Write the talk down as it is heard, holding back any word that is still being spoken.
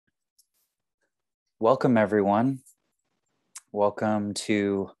Welcome, everyone. Welcome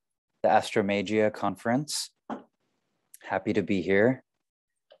to the Astro-Magia conference. Happy to be here.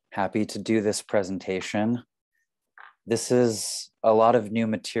 Happy to do this presentation. This is a lot of new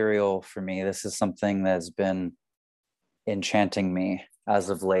material for me. This is something that has been enchanting me as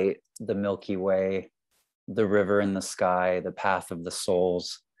of late. The Milky Way, the river in the sky, the path of the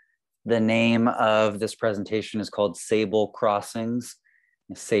souls. The name of this presentation is called Sable Crossings.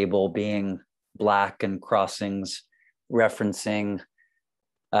 Sable being black and crossings referencing,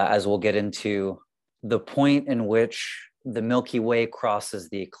 as we'll get into, the point in which the Milky Way crosses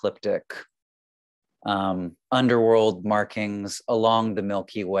the ecliptic. Underworld markings along the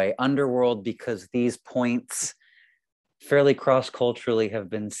Milky Way. Underworld because these points fairly cross-culturally have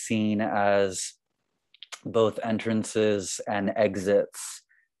been seen as both entrances and exits,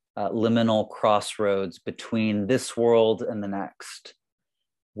 liminal crossroads between this world and the next,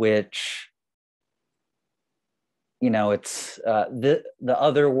 which, you know, it's the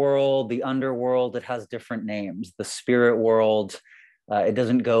other world, the underworld. It has different names. The spirit world, it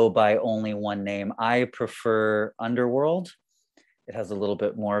doesn't go by only one name. I prefer Underworld. It has a little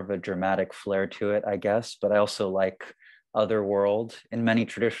bit more of a dramatic flair to it, I guess, but I also like Otherworld. In many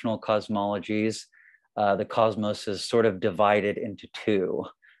traditional cosmologies, the cosmos is sort of divided into two,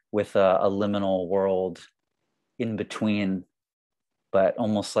 with a liminal world in between, but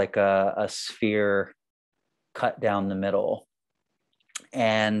almost like a sphere cut down the middle.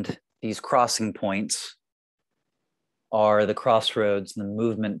 And these crossing points are the crossroads and the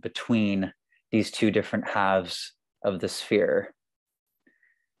movement between these two different halves of the sphere.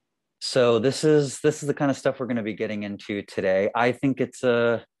 So this is the kind of stuff we're going to be getting into today. I think it's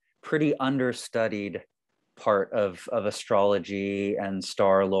a pretty understudied part of astrology and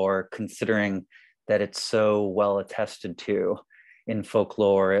star lore, considering that it's so well attested to in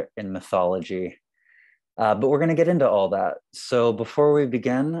folklore and mythology. But we're going to get into all that. So before we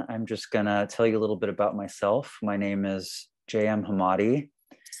begin, I'm just going to tell you a little bit about myself. My name is J.M. Hamade.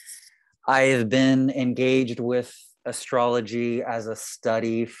 I have been engaged with astrology as a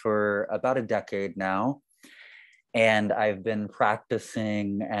study for about a decade now. And I've been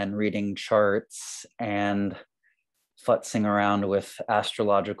practicing and reading charts and futzing around with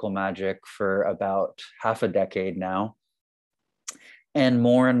astrological magic for about half a decade now. And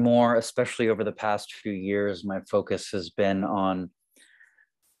more, especially over the past few years, my focus has been on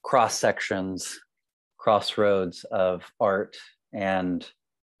cross sections, crossroads of art and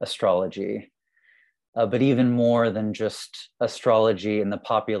astrology. But even more than just astrology in the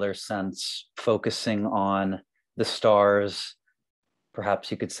popular sense, focusing on the stars,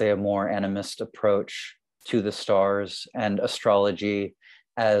 perhaps you could say a more animist approach to the stars, and astrology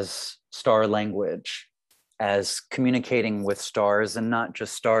as star language, as communicating with stars, and not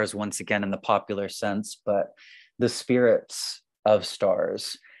just stars, once again, in the popular sense, but the spirits of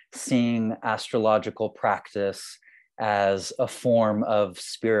stars, seeing astrological practice as a form of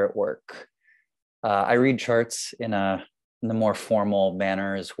spirit work. I read charts in the more formal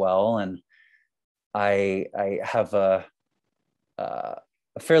manner as well, and I have a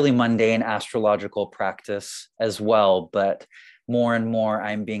fairly mundane astrological practice as well, but more and more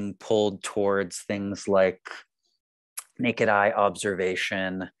I'm being pulled towards things like naked eye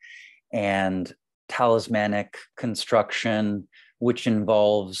observation and talismanic construction, which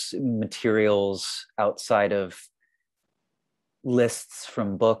involves materials outside of lists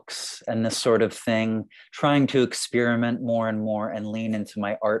from books and this sort of thing, trying to experiment more and more and lean into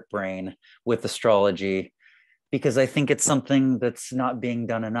my art brain with astrology, because I think it's something that's not being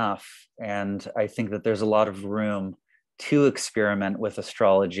done enough. And I think that there's a lot of room to experiment with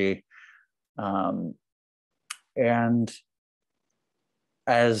astrology. And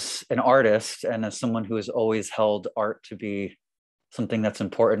as an artist and as someone who has always held art to be something that's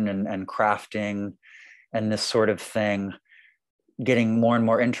important, and crafting and this sort of thing, getting more and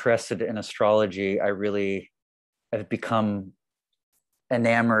more interested in astrology, I really have become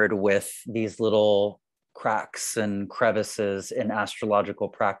enamored with these little cracks and crevices in astrological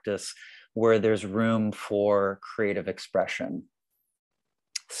practice where there's room for creative expression.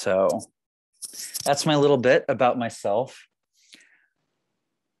 So that's my little bit about myself.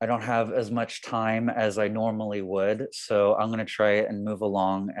 I don't have as much time as I normally would, so I'm going to try it and move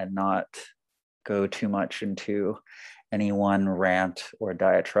along and not go too much into any one rant or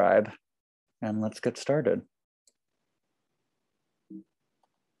diatribe. And let's get started.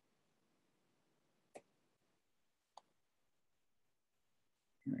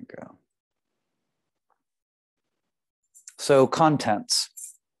 Here we go. So contents,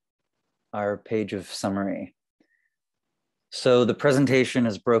 our page of summary. So the presentation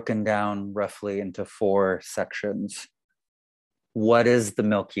is broken down roughly into 4 sections. What is the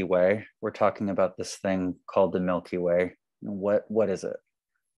Milky Way? We're talking about this thing called the Milky Way. What is it?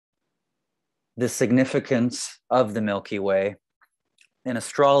 The significance of the Milky Way in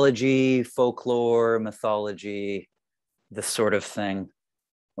astrology, folklore, mythology, this sort of thing.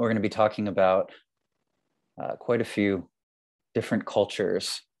 We're going to be talking about quite a few different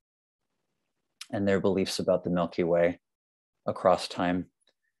cultures and their beliefs about the Milky Way across time.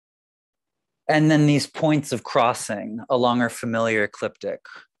 And then these points of crossing along our familiar ecliptic.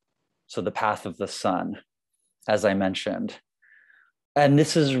 So the path of the sun, as I mentioned. And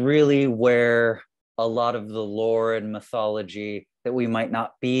this is really where a lot of the lore and mythology that we might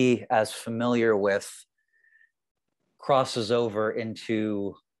not be as familiar with crosses over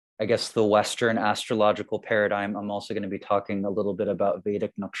into, I guess, the Western astrological paradigm. I'm also going to be talking a little bit about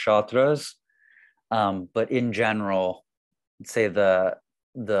Vedic nakshatras. But in general, I'd say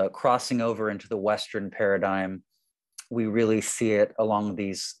the crossing over into the Western paradigm, we really see it along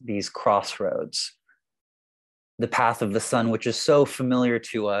these crossroads. The path of the sun, which is so familiar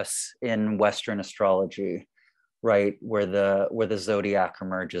to us in Western astrology, right, where the zodiac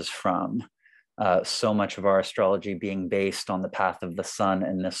emerges from. So much of our astrology being based on the path of the sun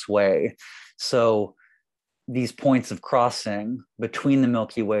in this way. So these points of crossing between the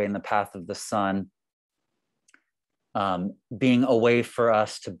Milky Way and the path of the sun, being a way for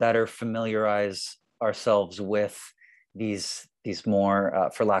us to better familiarize ourselves with these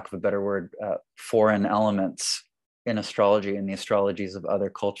more, for lack of a better word, foreign elements in astrology and the astrologies of other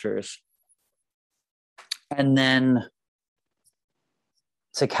cultures. And then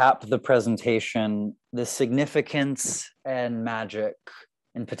to cap the presentation, the significance and magic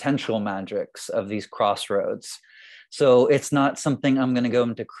and potential magics of these crossroads. So it's not something I'm going to go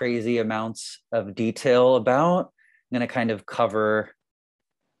into crazy amounts of detail about. I'm going to kind of cover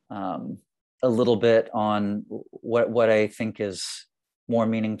a little bit on what I think is more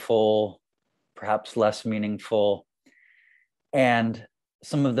meaningful, perhaps less meaningful, and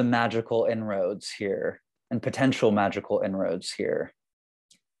some of the magical inroads here and potential magical inroads here.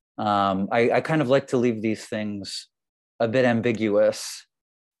 I kind of like to leave these things a bit ambiguous.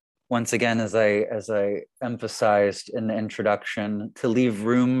 Once again, as I emphasized in the introduction, to leave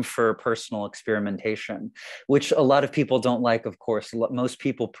room for personal experimentation, which a lot of people don't like, of course. Most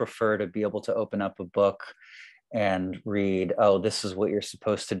people prefer to be able to open up a book and read, oh, this is what you're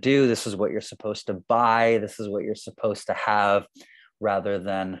supposed to do, this is what you're supposed to buy, this is what you're supposed to have, rather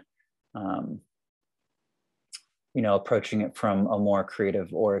than approaching it from a more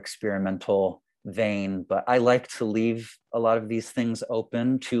creative or experimental vein. But I like to leave a lot of these things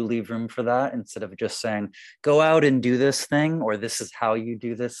open, to leave room for that, instead of just saying, go out and do this thing, or this is how you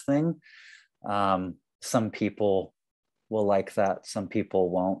do this thing. Some people will like that, some people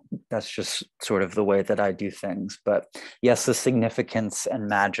won't. That's just sort of the way that I do things. But yes, the significance and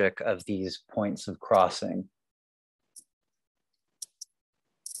magic of these points of crossing.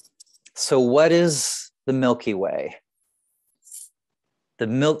 So what is the Milky Way?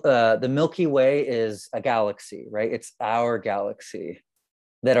 The Milky Way is a galaxy, right? It's our galaxy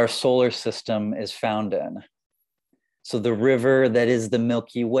that our solar system is found in. So the river that is the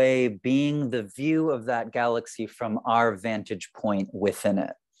Milky Way being the view of that galaxy from our vantage point within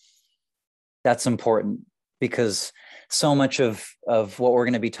it. That's important, because so much of what we're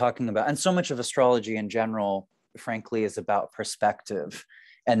going to be talking about, and so much of astrology in general, frankly, is about perspective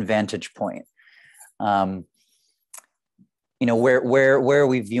and vantage point. Where are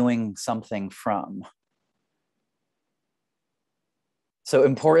we viewing something from? So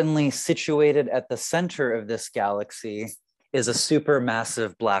importantly, situated at the center of this galaxy is a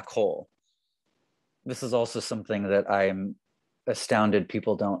supermassive black hole. This is also something that I'm astounded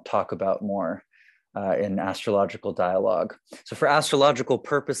people don't talk about more in astrological dialogue. So for astrological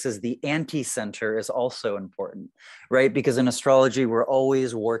purposes, the anti-center is also important, right? Because in astrology, we're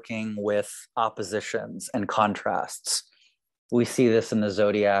always working with oppositions and contrasts. We see this in the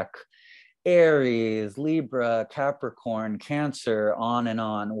zodiac: Aries, Libra, Capricorn, Cancer,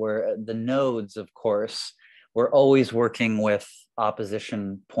 on, where the nodes, of course, we're always working with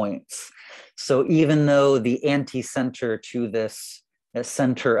opposition points. So even though the anti-center to this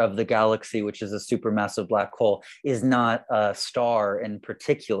center of the galaxy, which is a supermassive black hole, is not a star in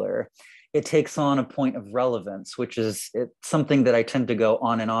particular, it takes on a point of relevance, which is something that I tend to go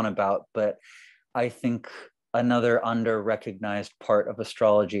on and on about. But I think another under-recognized part of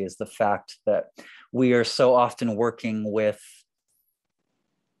astrology is the fact that we are so often working with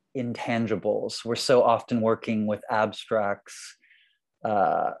intangibles. We're so often working with abstracts,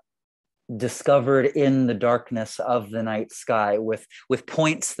 discovered in the darkness of the night sky with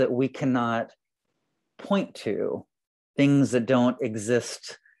points that we cannot point to, things that don't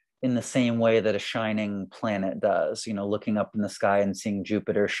exist in the same way that a shining planet does, you know, looking up in the sky and seeing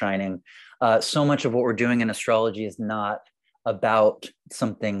Jupiter shining. So much of what we're doing in astrology is not about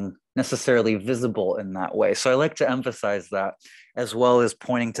something necessarily visible in that way. So I like to emphasize that, as well as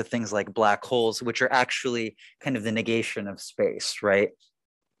pointing to things like black holes, which are actually kind of the negation of space, right?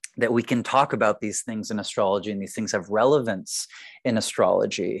 That we can talk about these things in astrology, and these things have relevance in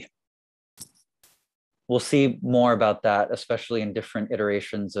astrology. We'll see more about that, especially in different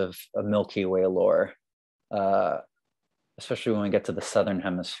iterations of Milky Way lore, especially when we get to the southern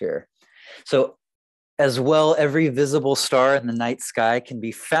hemisphere. So as well, every visible star in the night sky can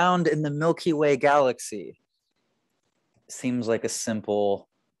be found in the Milky Way galaxy. Seems like a simple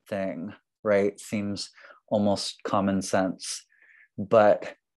thing, right? Seems almost common sense,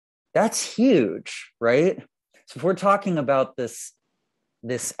 but that's huge, right? So if we're talking about this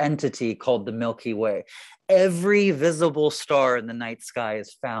entity called the Milky Way, every visible star in the night sky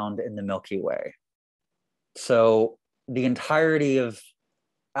is found in the Milky Way. So the entirety of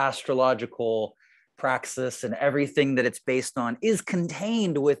astrological praxis and everything that it's based on is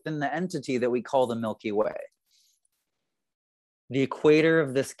contained within the entity that we call the Milky Way. The equator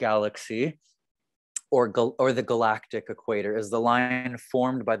of this galaxy, or the galactic equator, is the line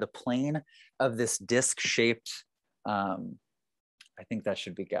formed by the plane of this disc-shaped, I think that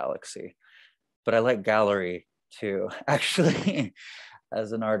should be galaxy, but I like gallery too. Actually,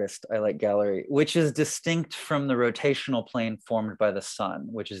 as an artist, I like gallery, which is distinct from the rotational plane formed by the sun,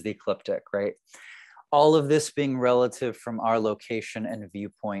 which is the ecliptic, right? All of this being relative from our location and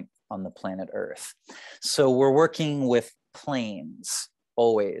viewpoint on the planet Earth. So we're working with planes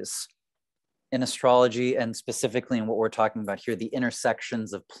always in astrology, and specifically in what we're talking about here, the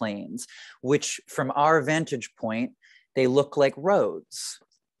intersections of planes, which from our vantage point, they look like roads.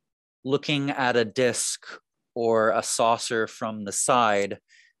 Looking at a disc or a saucer from the side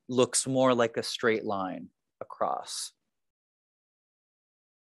looks more like a straight line across.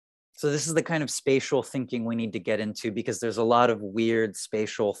 So this is the kind of spatial thinking we need to get into, because there's a lot of weird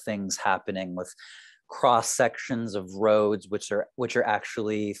spatial things happening with cross sections of roads, which are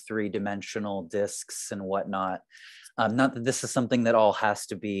actually three-dimensional discs and whatnot. Not that this is something that all has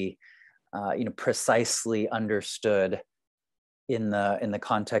to be, precisely understood in the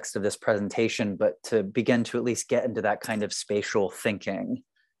context of this presentation, but to begin to at least get into that kind of spatial thinking.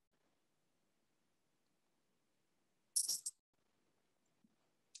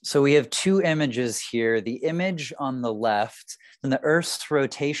 So we have two images here. The image on the left, and the Earth's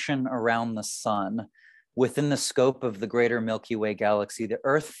rotation around the sun within the scope of the greater Milky Way galaxy. The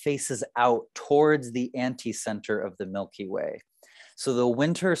Earth faces out towards the anti-center of the Milky Way. So the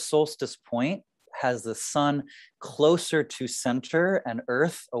winter solstice point has the sun closer to center and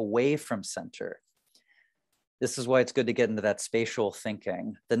Earth away from center. This is why it's good to get into that spatial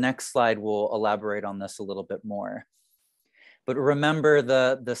thinking. The next slide will elaborate on this a little bit more. But remember,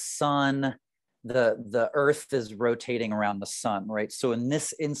 the sun, the Earth is rotating around the sun, right? So in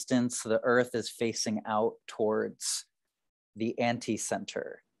this instance, the Earth is facing out towards the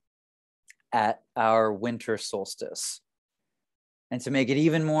anti-center at our winter solstice. And to make it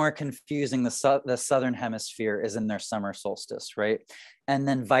even more confusing, the southern hemisphere is in their summer solstice, right? And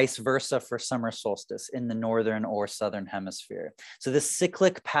then vice versa for summer solstice in the northern or southern hemisphere. So this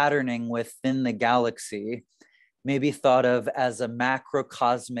cyclic patterning within the galaxy may be thought of as a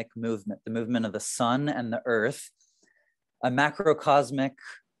macrocosmic movement, the movement of the sun and the Earth, a macrocosmic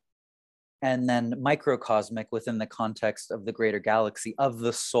and then microcosmic within the context of the greater galaxy, of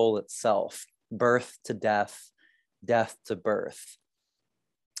the soul itself, birth to death, death to birth.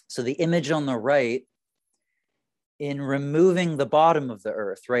 So the image on the right, in removing the bottom of the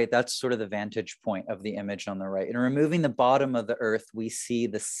Earth, right? That's sort of the vantage point of the image on the right. In removing the bottom of the Earth, we see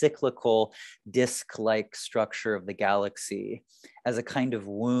the cyclical disc-like structure of the galaxy as a kind of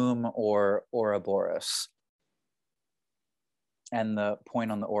womb or Ouroboros. And the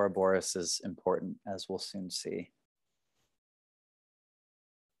point on the Ouroboros is important, as we'll soon see.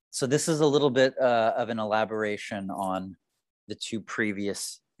 So this is a little bit of an elaboration on the two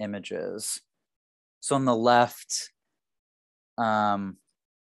previous images. So on the left, I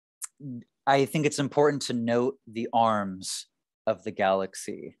think it's important to note the arms of the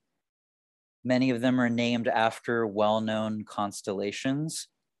galaxy. Many of them are named after well-known constellations.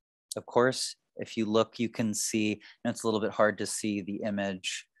 Of course, if you look, you can see, and it's a little bit hard to see the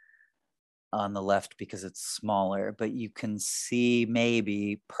image on the left because it's smaller, but you can see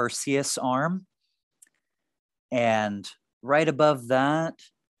maybe Perseus' arm. And right above that,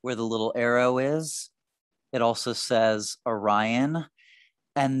 where the little arrow is. It also says Orion.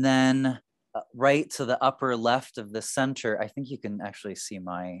 And then right to the upper left of the center, I think you can actually see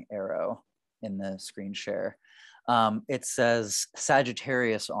my arrow in the screen share. It says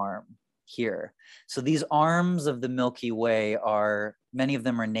Sagittarius arm here. So these arms of the Milky Way are, many of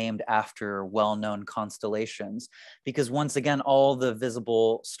them are named after well-known constellations, because once again, all the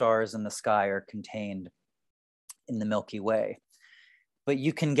visible stars in the sky are contained in the Milky Way. But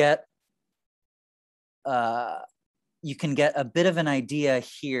you can get a bit of an idea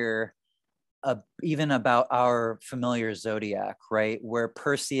here, even about our familiar zodiac, right? Where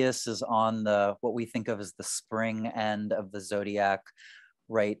Perseus is on the, what we think of as the spring end of the zodiac,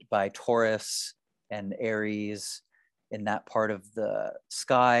 right by Taurus and Aries in that part of the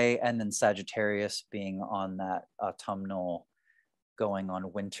sky, and then Sagittarius being on that autumnal going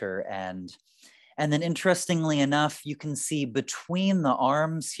on winter end. And then interestingly enough, you can see between the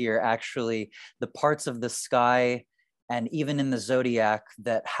arms here, actually, the parts of the sky and even in the zodiac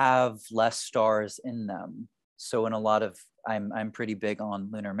that have less stars in them. So in a lot of, I'm pretty big on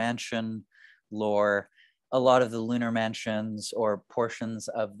lunar mansion lore. A lot of the lunar mansions or portions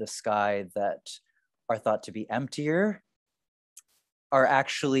of the sky that are thought to be emptier are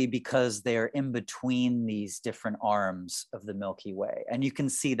actually because they're in between these different arms of the Milky Way. And you can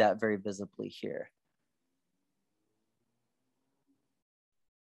see that very visibly here.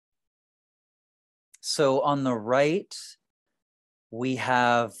 So on the right, we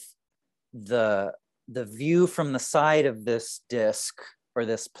have the view from the side of this disk or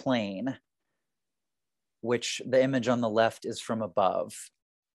this plane, which the image on the left is from above,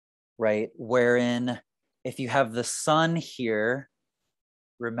 right? Wherein if you have the sun here,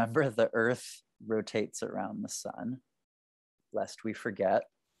 remember the Earth rotates around the sun, lest we forget.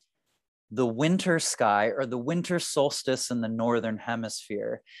 The winter sky, or the winter solstice in the northern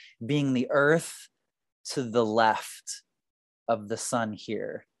hemisphere, being the Earth to the left of the sun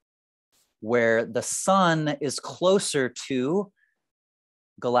here, where the sun is closer to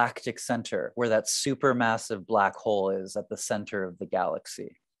galactic center, where that supermassive black hole is at the center of the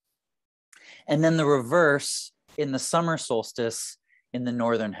galaxy. And then the reverse in the summer solstice in the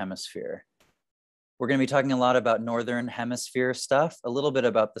northern hemisphere. We're going to be talking a lot about northern hemisphere stuff, a little bit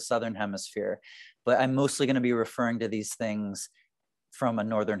about the southern hemisphere, but I'm mostly going to be referring to these things from a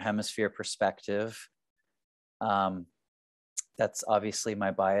northern hemisphere perspective. That's obviously my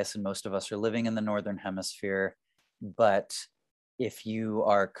bias, and most of us are living in the northern hemisphere. But if you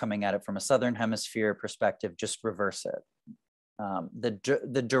are coming at it from a southern hemisphere perspective, just reverse it.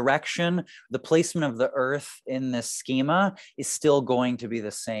 The direction, the placement of the Earth in this schema is still going to be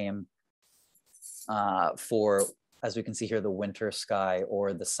the same for, as we can see here, the winter sky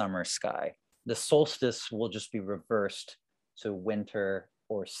or the summer sky. The solstice will just be reversed to winter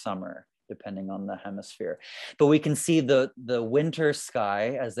or summer, depending on the hemisphere. But we can see the winter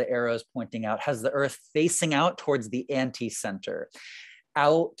sky, as the arrow is pointing out, has the Earth facing out towards the anti-center,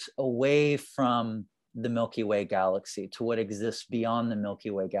 out away from the Milky Way galaxy to what exists beyond the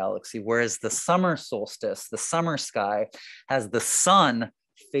Milky Way galaxy. Whereas the summer solstice, the summer sky, has the sun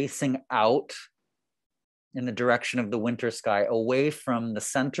facing out in the direction of the winter sky, away from the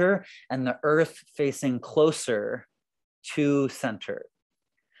center, and the Earth facing closer to center.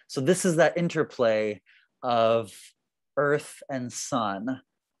 So this is that interplay of Earth and sun,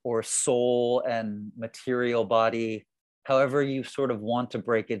 or soul and material body, however you sort of want to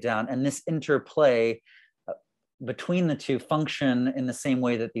break it down. And this interplay between the two function in the same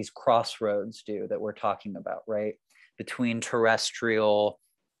way that these crossroads do that we're talking about, right? Between terrestrial,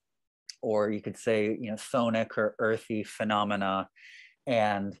 or you could say, chthonic or earthy phenomena,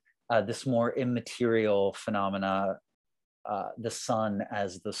 and this more immaterial phenomena, the sun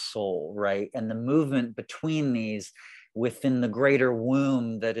as the soul, right? And the movement between these within the greater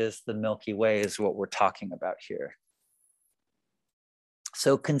womb that is the Milky Way is what we're talking about here.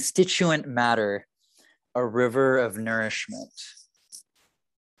 So constituent matter, a river of nourishment.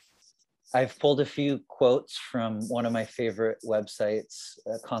 I've pulled a few quotes from one of my favorite websites,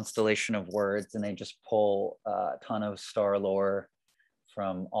 Constellation of Words, and they just pull a ton of star lore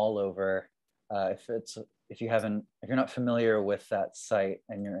from all over. If you're not familiar with that site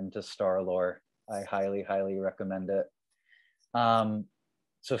and you're into star lore, I highly, highly recommend it.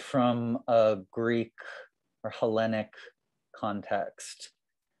 So from a Greek or Hellenic context,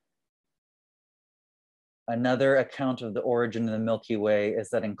 another account of the origin of the Milky Way is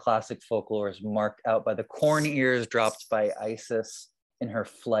that in classic folklore is marked out by the corn ears dropped by Isis in her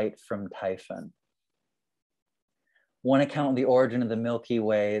flight from Typhon. One account of the origin of the Milky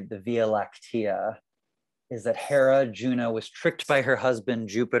Way, the Via Lactea, is that Hera, Juno, was tricked by her husband,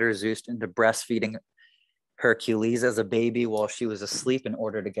 Jupiter Zeus, into breastfeeding Hercules as a baby while she was asleep in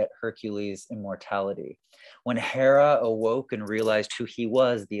order to get Hercules immortality. When Hera awoke and realized who he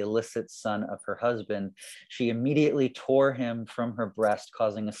was, the illicit son of her husband, she immediately tore him from her breast,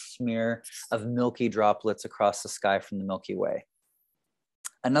 causing a smear of milky droplets across the sky from the Milky Way.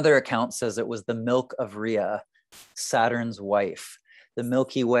 Another account says it was the milk of Rhea, Saturn's wife. The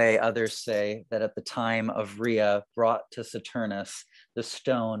Milky Way, others say that at the time of Rhea brought to Saturnus the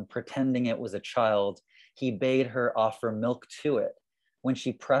stone, pretending it was a child, he bade her offer milk to it. When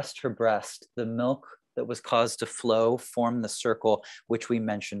she pressed her breast, the milk that was caused to flow formed the circle which we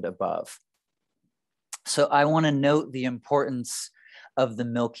mentioned above. So I want to note the importance of the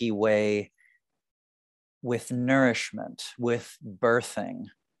Milky Way with nourishment, with birthing,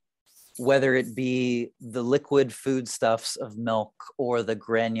 whether it be the liquid foodstuffs of milk or the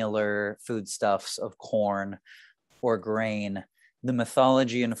granular foodstuffs of corn or grain. The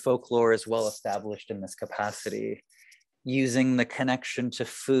mythology and folklore is well established in this capacity, using the connection to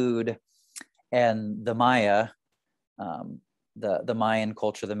food and the Maya, the Mayan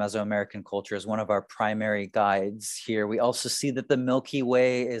culture, the Mesoamerican culture is one of our primary guides here. We also see that the Milky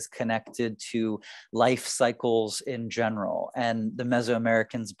Way is connected to life cycles in general, and the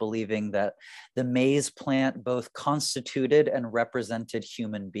Mesoamericans believing that the maize plant both constituted and represented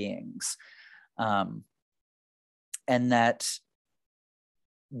human beings. And that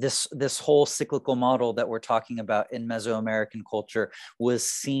this whole cyclical model that we're talking about in Mesoamerican culture was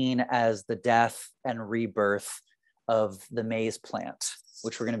seen as the death and rebirth of the maize plant,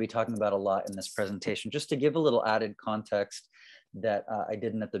 which we're going to be talking about a lot in this presentation. Just to give a little added context that I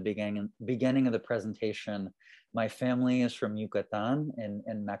didn't at the beginning of the presentation, my family is from Yucatan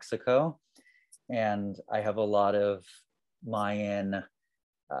in Mexico, and I have a lot of Mayan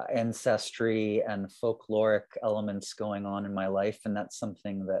ancestry and folkloric elements going on in my life, and that's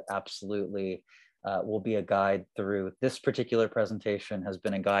something that absolutely will be a guide through this particular presentation, has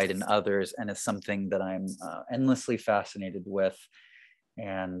been a guide in others, and is something that I'm endlessly fascinated with,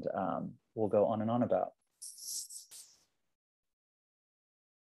 and we'll go on and on about.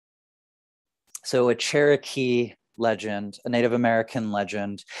 So a Cherokee legend, a Native American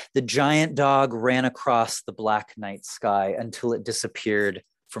legend, the giant dog ran across the black night sky until it disappeared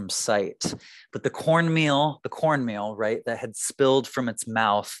from sight. But the cornmeal, right, that had spilled from its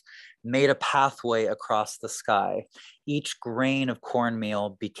mouth made a pathway across the sky. Each grain of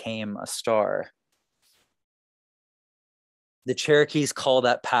cornmeal became a star. The Cherokees call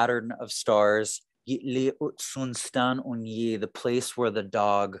that pattern of stars the place where the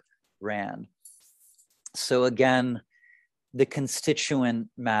dog ran. So again, the constituent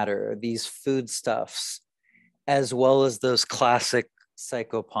matter, these foodstuffs, as well as those classic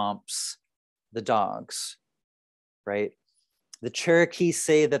psychopomps, the dogs, right? The Cherokees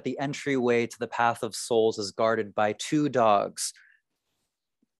say that the entryway to the path of souls is guarded by two dogs,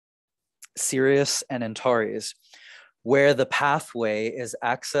 Sirius and Antares, where the pathway is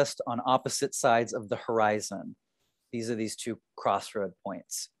accessed on opposite sides of the horizon. These are these two crossroad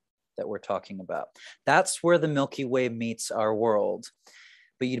points that we're talking about. That's where the Milky Way meets our world.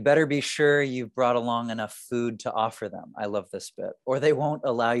 But you'd better be sure you've brought along enough food to offer them. I love this bit. Or they won't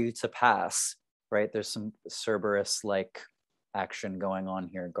allow you to pass, right? There's some Cerberus-like action going on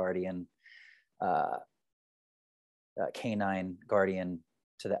here, guardian, canine guardian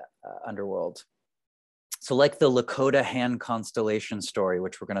to the underworld. So like the Lakota hand constellation story,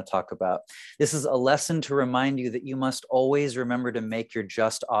 which we're going to talk about, this is a lesson to remind you that you must always remember to make your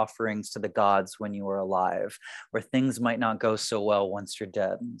just offerings to the gods when you are alive, or things might not go so well once you're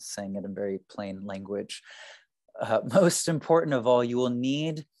dead. I'm saying it in very plain language. Most important of all, you will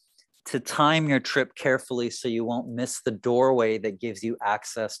need to time your trip carefully so you won't miss the doorway that gives you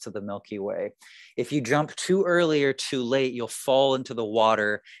access to the Milky Way. If you jump too early or too late, you'll fall into the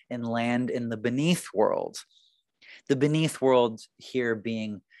water and land in the beneath world. The beneath world here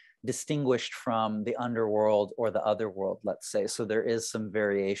being distinguished from the underworld or the other world, let's say. So there is some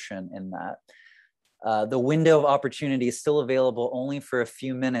variation in that. The window of opportunity is still available only for a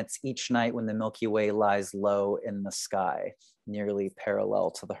few minutes each night when the Milky Way lies low in the sky, nearly parallel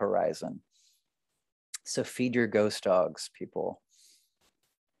to the horizon. So feed your ghost dogs, people.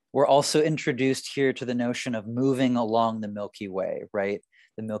 We're also introduced here to the notion of moving along the Milky Way, right?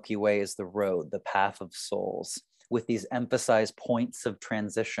 The Milky Way is the road, the path of souls, with these emphasized points of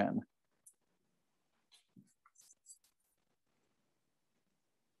transition.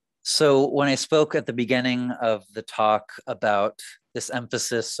 So when I spoke at the beginning of the talk about this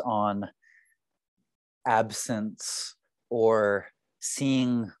emphasis on absence or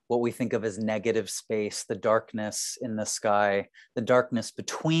seeing what we think of as negative space, the darkness in the sky, the darkness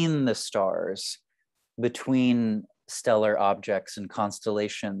between the stars, between stellar objects and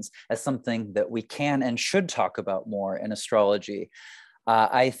constellations, as something that we can and should talk about more in astrology.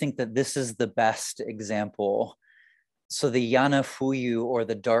 I think that this is the best example. So the Yana Fuyu, or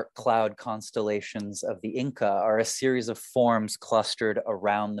the dark cloud constellations of the Inca, are a series of forms clustered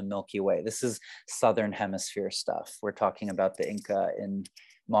around the Milky Way. This is Southern Hemisphere stuff. We're talking about the Inca in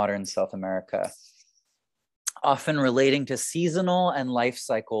modern South America, often relating to seasonal and life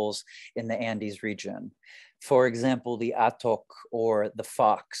cycles in the Andes region. For example, the Atok, or the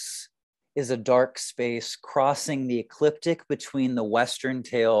fox, is a dark space crossing the ecliptic between the western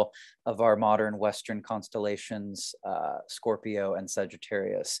tail of our modern Western constellations, Scorpio and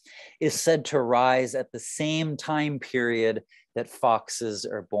Sagittarius, is said to rise at the same time period that foxes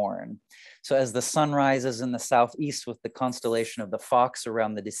are born. So as the sun rises in the southeast with the constellation of the fox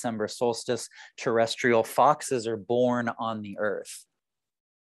around the December solstice, terrestrial foxes are born on the earth.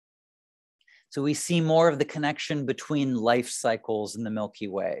 So we see more of the connection between life cycles in the Milky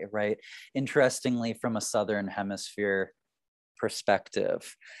Way, right? Interestingly, from a Southern Hemisphere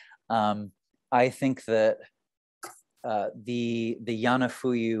perspective. I think that the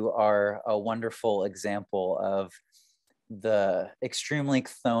Yanafuyu are a wonderful example of the extremely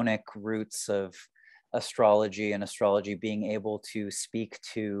chthonic roots of astrology, and astrology being able to speak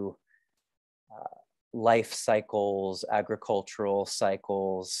to life cycles, agricultural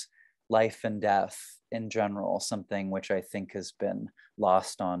cycles, life and death in general, something which I think has been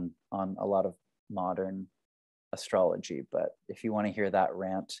lost on a lot of modern astrology. But if you want to hear that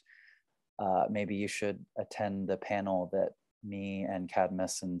rant, maybe you should attend the panel that me and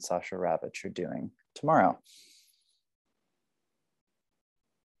Cadmus and Sasha Ravitch are doing tomorrow.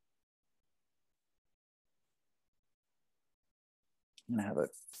 I'm gonna have a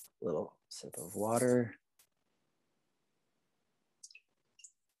little sip of water.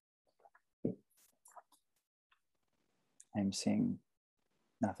 I'm seeing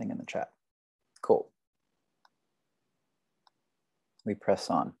nothing in the chat. Cool. We press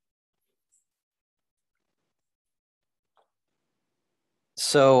on.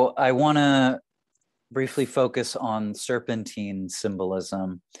 So I want to briefly focus on serpentine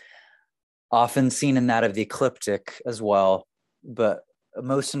symbolism, often seen in that of the ecliptic as well, but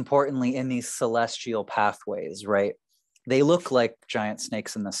most importantly in these celestial pathways, right? They look like giant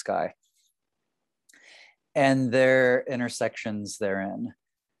snakes in the sky, and their intersections therein.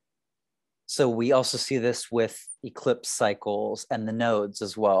 So we also see this with eclipse cycles and the nodes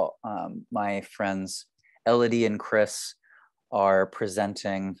as well. My friends Elodie and Chris are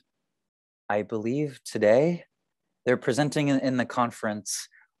presenting, I believe today, they're presenting in the conference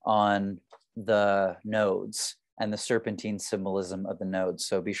on the nodes and the serpentine symbolism of the nodes.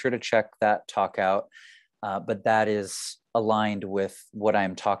 So be sure to check that talk out. But that is aligned with what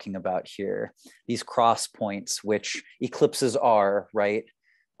I'm talking about here. These cross points, which eclipses are, right?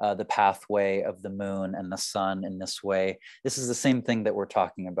 The pathway of the moon and the sun in this way. This is the same thing that we're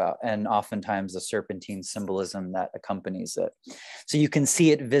talking about, and oftentimes the serpentine symbolism that accompanies it. So you can see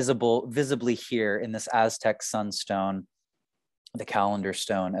it visibly here in this Aztec sunstone, the calendar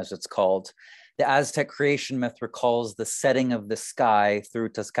stone as it's called. The Aztec creation myth recalls the setting of the sky through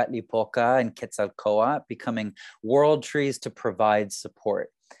Tezcatlipoca and Quetzalcoatl becoming world trees to provide support.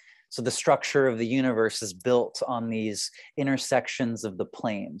 So the structure of the universe is built on these intersections of the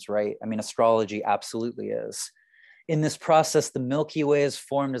planes, right? I mean, astrology absolutely is. In this process, the Milky Way is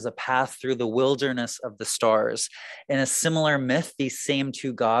formed as a path through the wilderness of the stars. In a similar myth, these same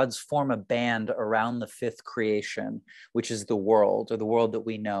two gods form a band around the fifth creation, which is the world, or the world that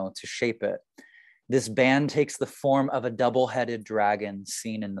we know, to shape it. This band takes the form of a double-headed dragon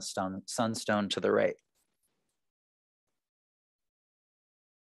seen in the sunstone to the right.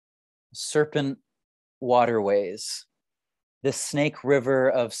 Serpent waterways, the snake river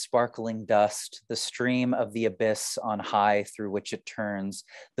of sparkling dust, the stream of the abyss on high through which it turns,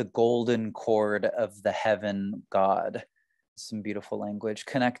 the golden cord of the heaven god. Some beautiful language,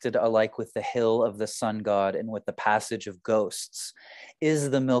 connected alike with the hill of the sun god and with the passage of ghosts, is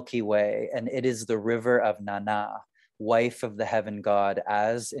the Milky Way, and it is the river of Nana, wife of the heaven god,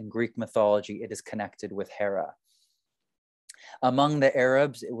 as in Greek mythology it is connected with Hera. Among the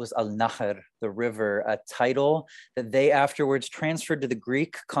Arabs, it was Al-Nahr, the river, a title that they afterwards transferred to the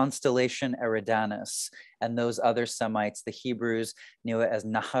Greek constellation Eridanus, and those other Semites, the Hebrews, knew it as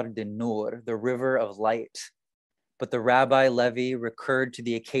Nahar de Nur, the river of light. But the Rabbi Levi recurred to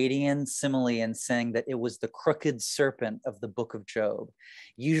the Akkadian simile in saying that it was the crooked serpent of the book of Job.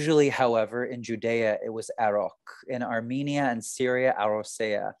 Usually, however, in Judea, it was Arok. In Armenia and Syria,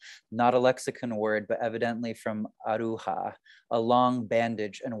 Arosea, not a lexicon word, but evidently from Aruha, a long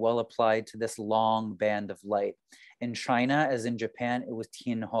bandage and well applied to this long band of light. In China, as in Japan, it was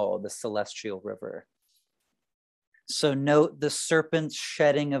Tianho, the celestial river. So note the serpent's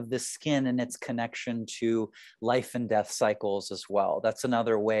shedding of the skin and its connection to life and death cycles as well. That's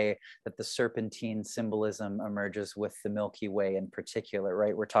another way that the serpentine symbolism emerges with the Milky Way in particular,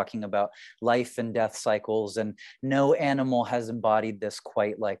 right? We're talking about life and death cycles, and no animal has embodied this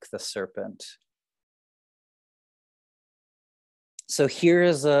quite like the serpent. So here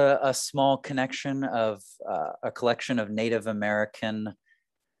is a small connection of a collection of Native American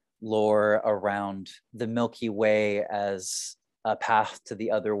lore around the Milky Way as a path to the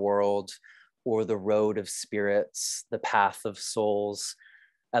other world, or the road of spirits, the path of souls.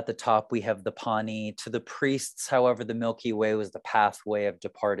 At the top, we have the Pani. To the priests, however, the Milky Way was the pathway of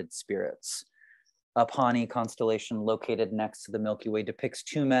departed spirits. A Pani constellation located next to the Milky Way depicts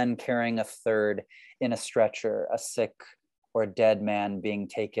two men carrying a third in a stretcher, a sick or a dead man being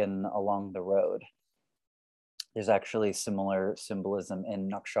taken along the road. There's actually similar symbolism in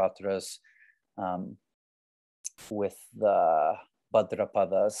nakshatras with the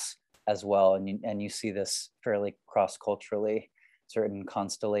Bhadrapadas as well. And you see this fairly cross-culturally. Certain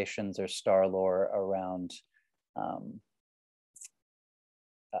constellations or star lore around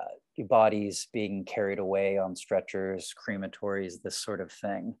bodies being carried away on stretchers, crematories, this sort of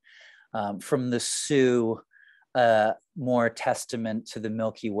thing. From the Sioux, more testament to the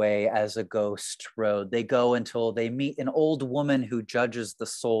Milky Way as a ghost road. They go until they meet an old woman who judges the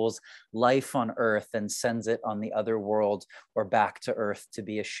soul's life on earth and sends it on the other world or back to earth to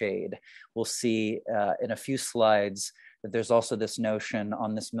be a shade. We'll see in a few slides that there's also this notion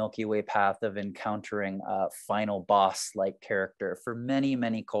on this Milky Way path of encountering a final boss-like character for many,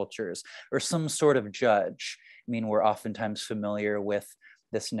 many cultures, or some sort of judge. I mean, we're oftentimes familiar with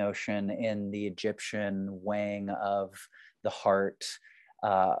this notion in the Egyptian weighing of the heart,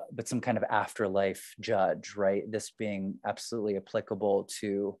 but some kind of afterlife judge, right? This being absolutely applicable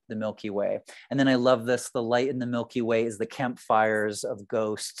to the Milky Way. And then I love this, the light in the Milky Way is the campfires of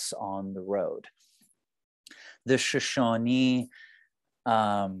ghosts on the road. The Shoshone,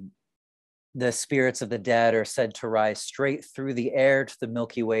 the spirits of the dead are said to rise straight through the air to the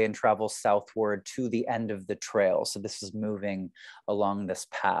Milky Way and travel southward to the end of the trail. So this is moving along this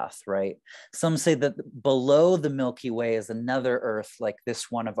path, right? Some say that below the Milky Way is another Earth like this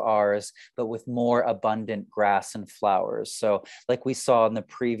one of ours, but with more abundant grass and flowers. So like we saw in the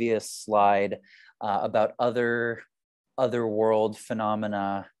previous slide about other world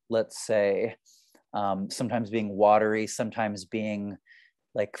phenomena, let's say, sometimes being watery, sometimes being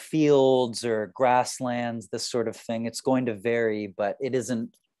like fields or grasslands, this sort of thing. It's going to vary, but it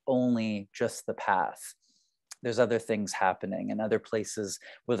isn't only just the path. There's other things happening and other places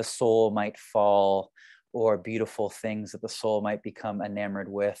where the soul might fall, or beautiful things that the soul might become enamored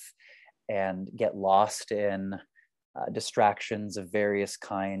with and get lost in, distractions of various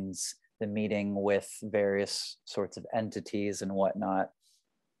kinds, the meeting with various sorts of entities and whatnot.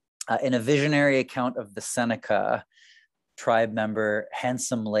 In a visionary account of the Seneca tribe member,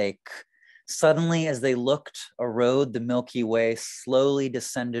 Handsome Lake, suddenly as they looked, a road, the Milky Way, slowly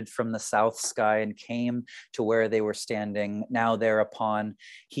descended from the south sky and came to where they were standing. Now thereupon,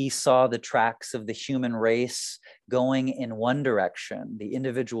 he saw the tracks of the human race going in one direction. The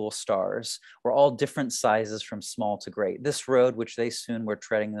individual stars were all different sizes from small to great. This road, which they soon were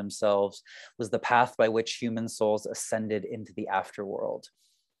treading themselves, was the path by which human souls ascended into the afterworld.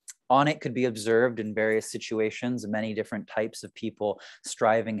 On it could be observed in various situations, many different types of people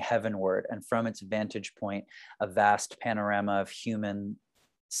striving heavenward, and from its vantage point, a vast panorama of human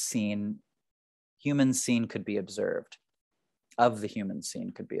scene could be observed, of the human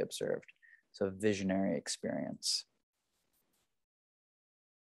scene could be observed. So visionary experience.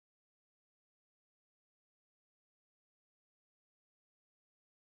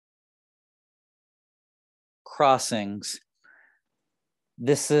 Crossings.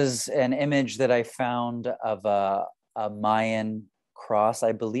 This is an image that I found of a Mayan cross.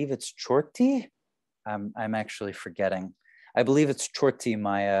 I believe it's Chorti. I'm actually forgetting. I believe it's Chorti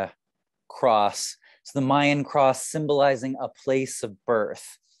Maya cross. So the Mayan cross symbolizing a place of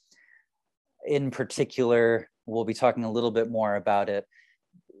birth. In particular, we'll be talking a little bit more about it.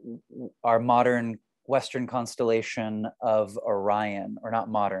 Our modern Western constellation of Orion, or not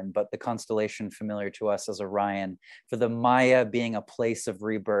modern, but the constellation familiar to us as Orion, for the Maya being a place of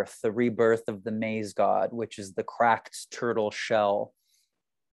rebirth, the rebirth of the maize god, which is the cracked turtle shell,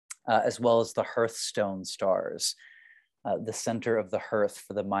 as well as the hearthstone stars, the center of the hearth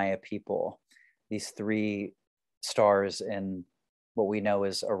for the Maya people. These three stars in what we know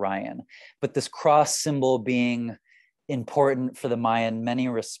as Orion. But this cross symbol being important for the Maya in many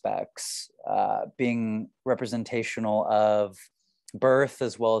respects, being representational of birth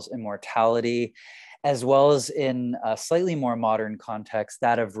as well as immortality, as well as in a slightly more modern context,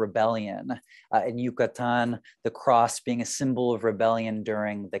 that of rebellion. In Yucatan, the cross being a symbol of rebellion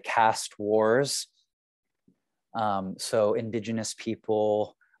during the caste wars. So indigenous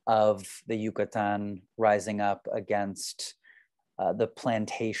people of the Yucatan rising up against the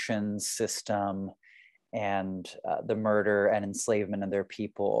plantation system and the murder and enslavement of their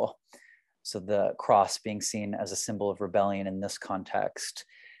people. So the cross being seen as a symbol of rebellion in this context.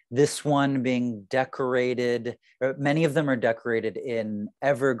 This one being decorated, many of them are decorated in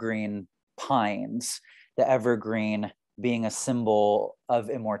evergreen pines, the evergreen being a symbol of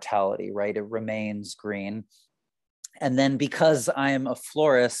immortality, right? It remains green. And then because I am a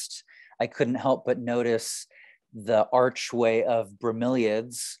florist, I couldn't help but notice the archway of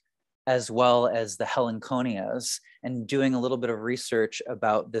bromeliads, as well as the helinconias. And doing a little bit of research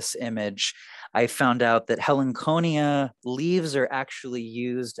about this image, I found out that helinconia leaves are actually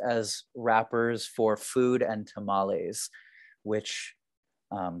used as wrappers for food and tamales, which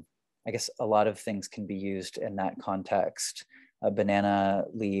I guess a lot of things can be used in that context. Banana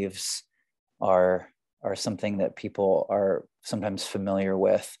leaves are something that people are sometimes familiar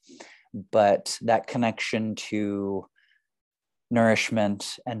with, but that connection to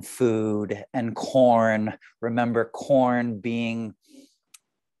nourishment and food and corn. Remember, corn being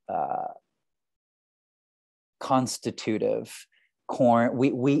constitutive. Corn,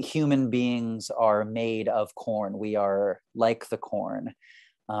 we human beings are made of corn. We are like the corn.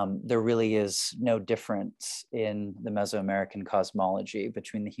 There really is no difference in the Mesoamerican cosmology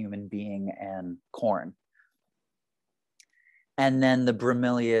between the human being and corn. And then the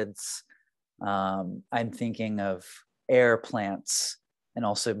bromeliads, I'm thinking of air plants and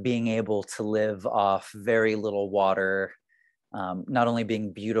also being able to live off very little water, not only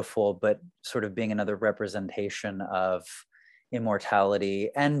being beautiful, but sort of being another representation of immortality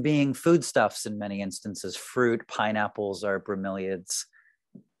and being foodstuffs in many instances. Fruit, pineapples are bromeliads.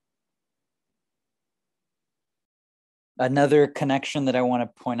 Another connection that I want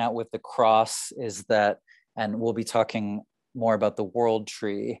to point out with the cross is that, and we'll be talking more about the world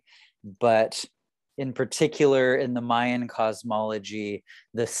tree, but in particular in the Mayan cosmology,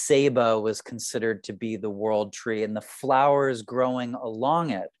 the Sable was considered to be the world tree and the flowers growing along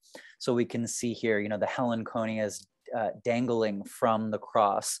it. So we can see here, you know, the helinconias dangling from the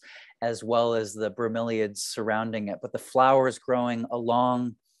cross, as well as the bromeliads surrounding it, but the flowers growing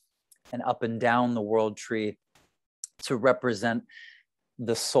along and up and down the world tree to represent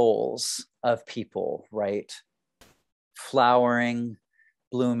the souls of people, right? Flowering,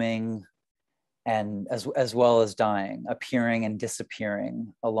 blooming, and as well as dying, appearing and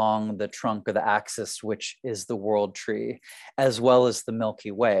disappearing along the trunk or the axis, which is the world tree, as well as the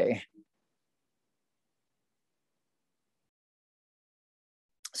Milky Way.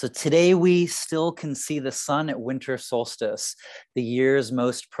 So today we still can see the sun at winter solstice, the year's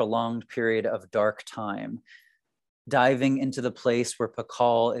most prolonged period of dark time, diving into the place where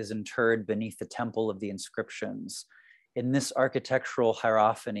Pakal is interred beneath the temple of the inscriptions. In this architectural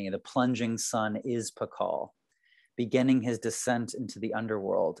hierophany, the plunging sun is Pakal, beginning his descent into the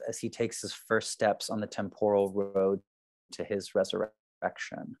underworld as he takes his first steps on the temporal road to his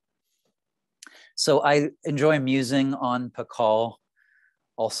resurrection. So I enjoy musing on Pakal,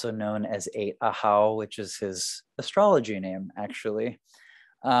 also known as 8 Ahau, which is his astrology name, actually.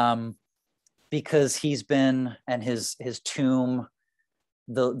 Because he's been, and his tomb,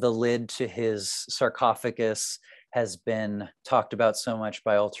 the lid to his sarcophagus has been talked about so much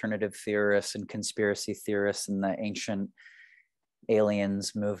by alternative theorists and conspiracy theorists in the ancient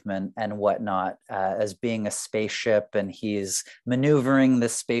aliens movement and whatnot, as being a spaceship, and he's maneuvering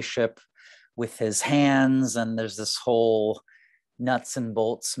this spaceship with his hands, and there's this whole nuts and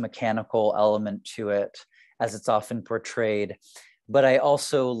bolts mechanical element to it, as it's often portrayed. But I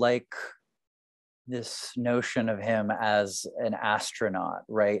also like this notion of him as an astronaut,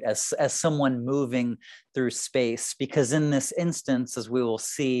 right? As someone moving through space, because in this instance, as we will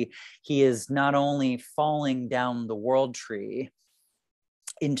see, he is not only falling down the world tree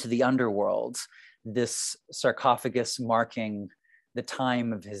into the underworld, this sarcophagus marking the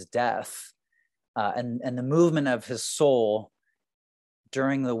time of his death, and the movement of his soul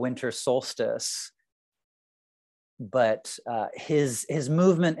during the winter solstice, but his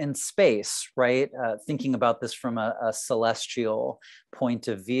movement in space, right? Thinking about this from a celestial point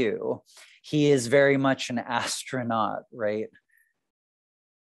of view, he is very much an astronaut, right?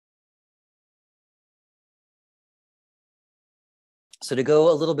 So to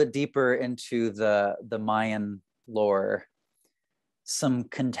go a little bit deeper into the Mayan lore, some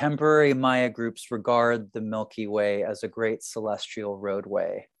contemporary Maya groups regard the Milky Way as a great celestial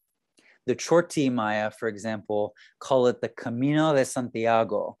roadway. The Chorti Maya, for example, call it the Camino de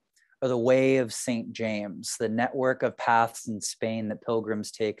Santiago, or the Way of St. James, the network of paths in Spain that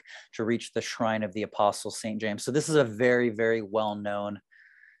pilgrims take to reach the shrine of the Apostle St. James. So this is a very, very well-known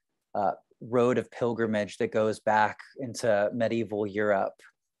road of pilgrimage that goes back into medieval Europe,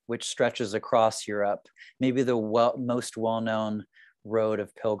 which stretches across Europe, maybe the most well-known road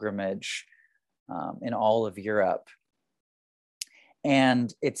of pilgrimage in all of Europe.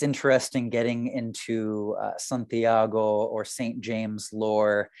 And it's interesting getting into Santiago or St. James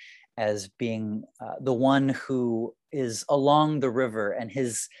lore as being the one who is along the river, and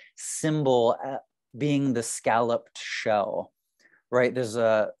his symbol being the scalloped shell, right? There's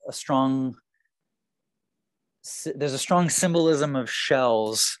a strong symbolism of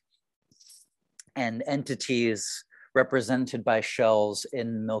shells and entities represented by shells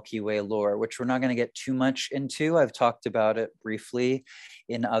in Milky Way lore, which we're not going to get too much into. I've talked about it briefly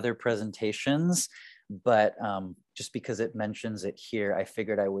in other presentations, but just because it mentions it here, I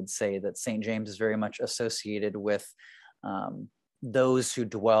figured I would say that St. James is very much associated with those who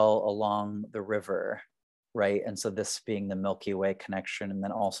dwell along the river, right? And so this being the Milky Way connection, and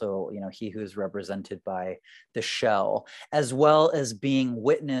then also, you know, he who's represented by the shell, as well as being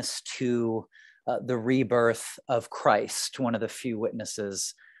witness to the rebirth of Christ, one of the few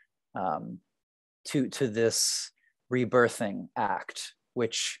witnesses to this rebirthing act,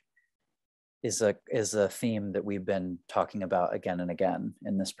 which is a theme that we've been talking about again and again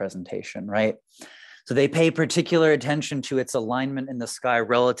in this presentation, right? So they pay particular attention to its alignment in the sky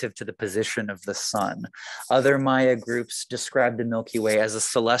relative to the position of the sun. Other Maya groups describe the Milky Way as a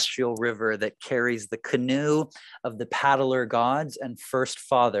celestial river that carries the canoe of the paddler gods and first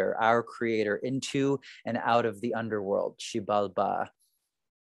father, our creator, into and out of the underworld, Xibalba.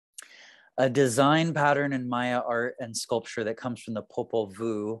 A design pattern in Maya art and sculpture that comes from the Popol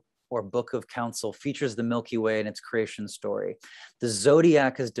Vuh, or Book of Council, features the Milky Way and its creation story. The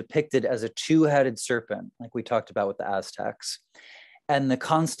zodiac is depicted as a two-headed serpent, like we talked about with the Aztecs. And the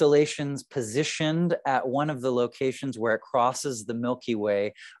constellations positioned at one of the locations where it crosses the Milky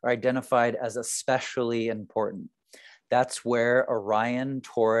Way are identified as especially important. That's where Orion,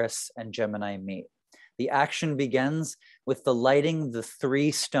 Taurus, and Gemini meet. The action begins with the lighting the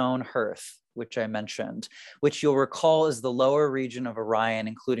three-stone hearth, which I mentioned, which you'll recall is the lower region of Orion,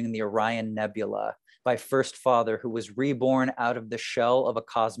 including the Orion Nebula, by First Father, who was reborn out of the shell of a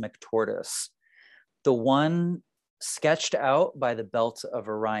cosmic tortoise, the one sketched out by the belt of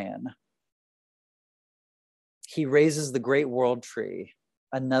Orion. He raises the Great World Tree,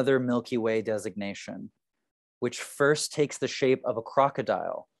 another Milky Way designation, which first takes the shape of a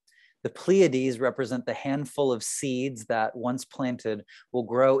crocodile. The Pleiades represent the handful of seeds that, once planted, will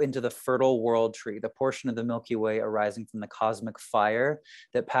grow into the fertile world tree, the portion of the Milky Way arising from the cosmic fire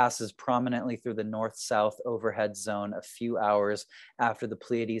that passes prominently through the north-south overhead zone a few hours after the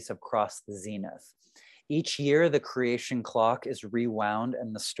Pleiades have crossed the zenith. Each year, the creation clock is rewound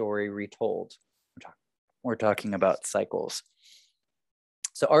and the story retold. We're talking about cycles.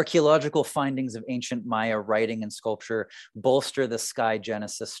 So archaeological findings of ancient Maya writing and sculpture bolster the sky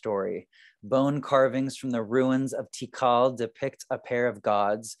genesis story. Bone carvings from the ruins of Tikal depict a pair of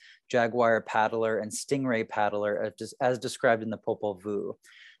gods, jaguar paddler and stingray paddler, as described in the Popol Vuh.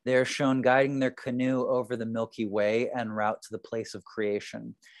 They are shown guiding their canoe over the Milky Way en route to the place of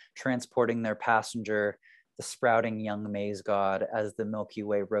creation, transporting their passenger, the sprouting young maize god, as the Milky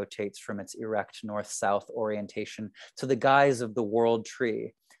Way rotates from its erect north-south orientation to the guise of the world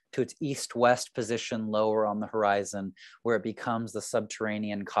tree, to its east-west position lower on the horizon, where it becomes the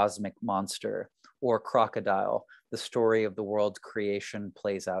subterranean cosmic monster, or crocodile. The story of the world's creation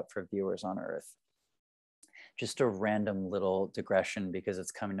plays out for viewers on Earth. Just a random little digression because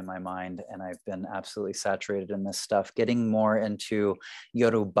it's coming to my mind and I've been absolutely saturated in this stuff. Getting more into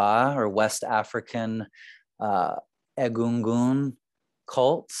Yoruba or West African Egungun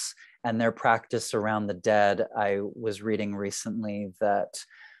cults and their practice around the dead. I was reading recently that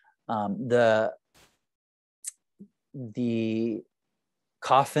the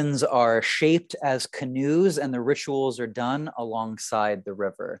Coffins are shaped as canoes and the rituals are done alongside the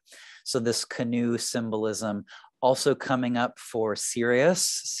river. So this canoe symbolism also coming up for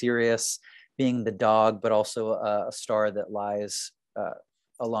Sirius being the dog, but also a star that lies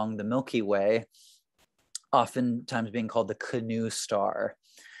along the Milky Way, oftentimes being called the canoe star.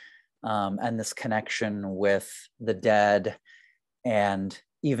 And this connection with the dead and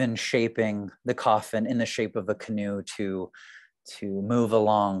even shaping the coffin in the shape of a canoe to move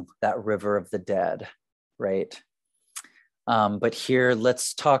along that river of the dead, right? But here,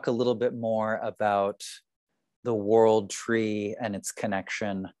 let's talk a little bit more about the world tree and its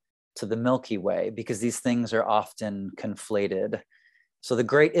connection to the Milky Way, because these things are often conflated. So the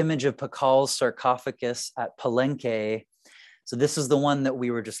great image of Pakal's sarcophagus at Palenque, so this is the one that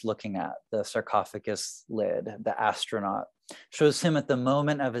we were just looking at, the sarcophagus lid, the astronaut, shows him at the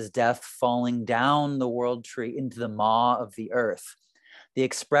moment of his death falling down the world tree into the maw of the earth. The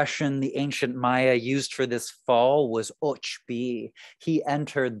expression the ancient Maya used for this fall was ochbi. He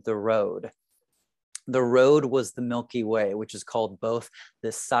entered the road. The road was the Milky Way, which is called both the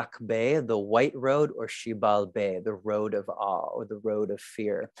Sakbe, the white road, or Shibalbe, the road of awe, or the road of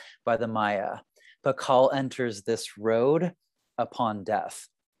fear, by the Maya. Pakal enters this road upon death.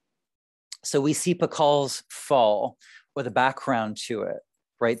 So we see Pakal's fall, or the background to it,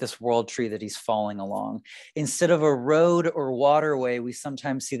 right? This world tree that he's falling along. Instead of a road or waterway, we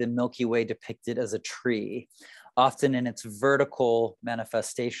sometimes see the Milky Way depicted as a tree, often in its vertical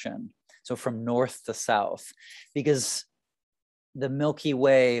manifestation. So from north to south, because the Milky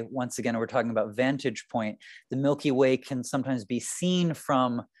Way, once again, we're talking about vantage point, the Milky Way can sometimes be seen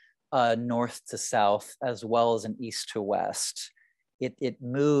from north to south, as well as an east to west. It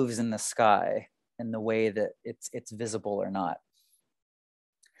moves in the sky in the way that it's visible or not.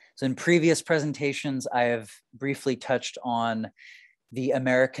 So in previous presentations, I have briefly touched on the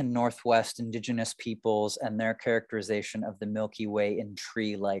American Northwest indigenous peoples and their characterization of the Milky Way in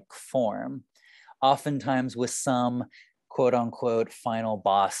tree-like form, oftentimes with some quote unquote final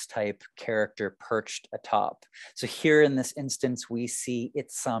boss type character perched atop. So here in this instance, we see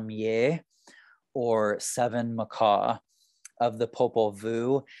Itsamye, or seven macaw of the Popol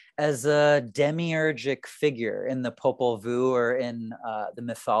Vuh, as a demiurgic figure in the Popol Vuh, or in the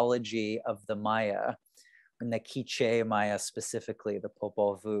mythology of the Maya, in the Quiche Maya specifically, the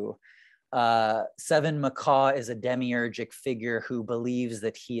Popol Vuh. Seven Macaw is a demiurgic figure who believes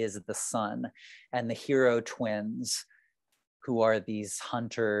that he is the sun, and the hero twins, who are these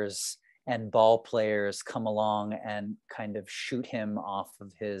hunters and ball players, come along and kind of shoot him off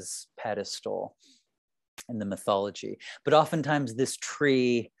of his pedestal in the mythology. But oftentimes this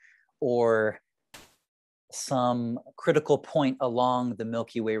tree or some critical point along the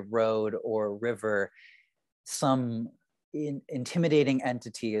Milky Way road or river, some intimidating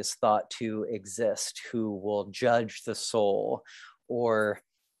entity is thought to exist who will judge the soul or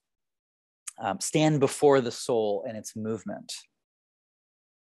stand before the soul in its movement.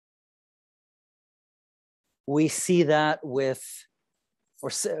 We see that with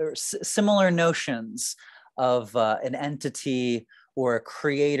similar notions of an entity or a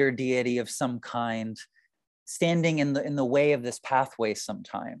creator deity of some kind standing in the way of this pathway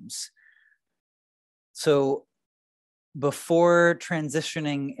sometimes. So before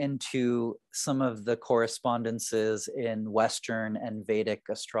transitioning into some of the correspondences in Western and Vedic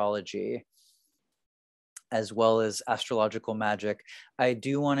astrology, as well as astrological magic, I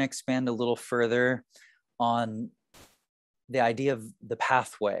do want to expand a little further on the idea of the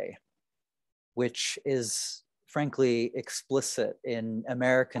pathway, which is frankly explicit in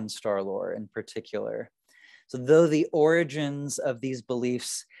American star lore in particular. So though the origins of these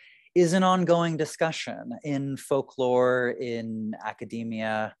beliefs is an ongoing discussion in folklore, in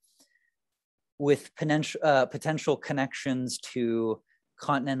academia, with potential connections to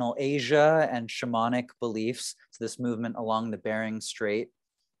continental Asia and shamanic beliefs, so this movement along the Bering Strait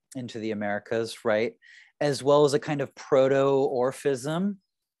into the Americas, right? As well as a kind of proto-Orphism.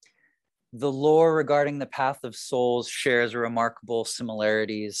 The lore regarding the path of souls shares remarkable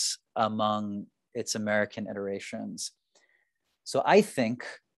similarities among its American iterations. So I think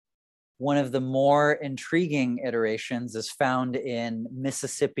one of the more intriguing iterations is found in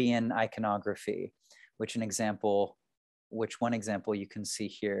Mississippian iconography, which one example you can see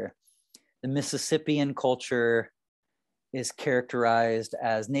here. The Mississippian culture is characterized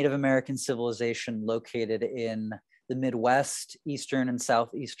as Native American civilization located in the Midwest, Eastern and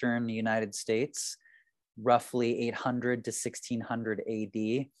Southeastern United States, roughly 800 to 1600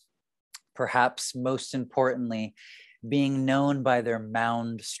 AD. Perhaps most importantly, being known by their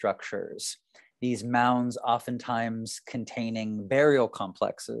mound structures. these mounds oftentimes containing burial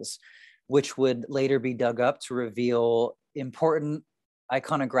complexes, which would later be dug up to reveal important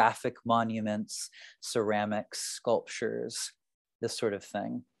iconographic monuments, ceramics, sculptures, this sort of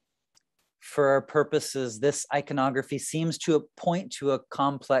thing. For our purposes, this iconography seems to point to a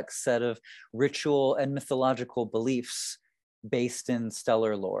complex set of ritual and mythological beliefs based in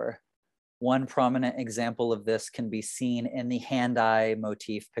stellar lore. One prominent example of this can be seen in the hand-eye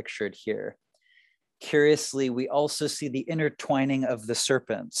motif pictured here. Curiously, we also see the intertwining of the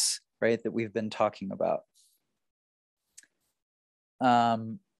serpents, right, that we've been talking about.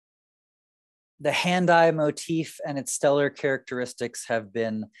 The hand-eye motif and its stellar characteristics have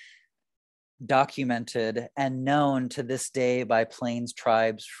been documented and known to this day by Plains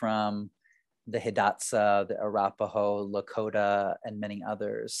tribes from the Hidatsa, the Arapaho, Lakota, and many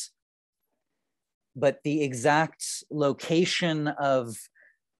others. But the exact location of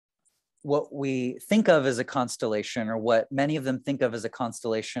what we think of as a constellation, or what many of them think of as a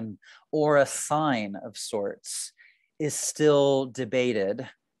constellation or a sign of sorts, is still debated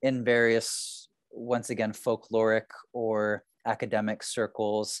in various, once again, folkloric or academic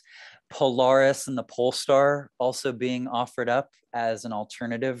circles. Polaris and the Pole Star also being offered up as an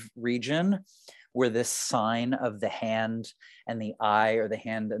alternative region where this sign of the hand and the eye, or the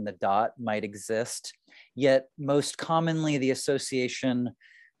hand and the dot, might exist. Yet most commonly the association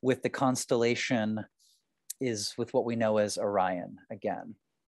with the constellation is with what we know as Orion again.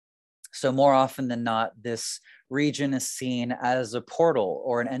 So more often than not, this region is seen as a portal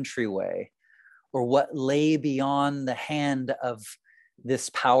or an entryway, or what lay beyond the hand of this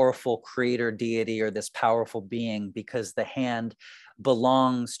powerful creator deity or this powerful being, because the hand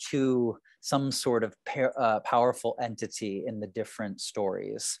belongs to some sort of powerful entity in the different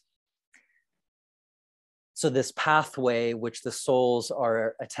stories. So this pathway which the souls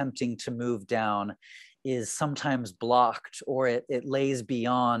are attempting to move down is sometimes blocked, or it lays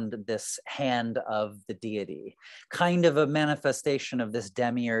beyond this hand of the deity, kind of a manifestation of this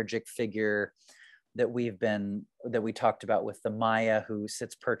demiurgic figure that we talked about with the Maya, who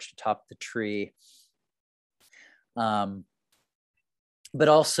sits perched atop the tree, but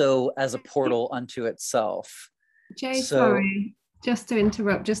also as a portal unto itself. Jay, sorry, just to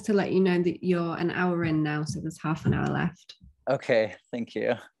interrupt, just to let you know that you're an hour in now, so there's half an hour left. Okay, thank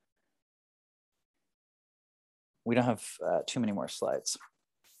you. We don't have too many more slides.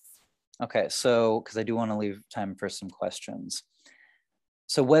 Okay, so, because I do want to leave time for some questions.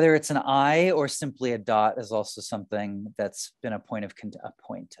 So whether it's an eye or simply a dot is also something that's been a point of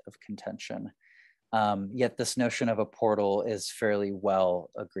contention. Yet this notion of a portal is fairly well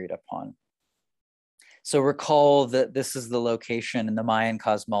agreed upon. So recall that this is the location in the Mayan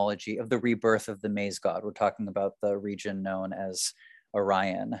cosmology of the rebirth of the maize god. We're talking about the region known as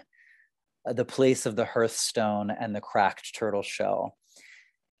Orion, the place of the hearthstone and the cracked turtle shell.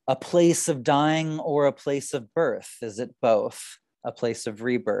 A place of dying or a place of birth? Is it both? A place of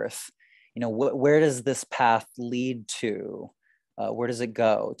rebirth? You know, where does this path lead to? Where does it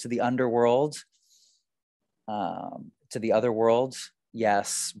go? To the underworld? To the other world?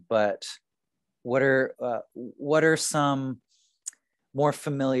 Yes, but what are some more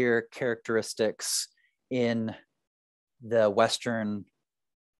familiar characteristics in the Western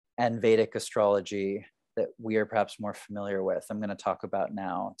and Vedic astrology that we are perhaps more familiar with? I'm going to talk about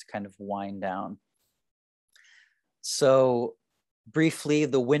now to kind of wind down. So briefly,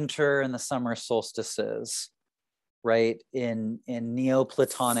 the winter and the summer solstices, right? In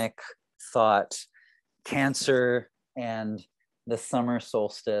Neoplatonic thought, Cancer and the summer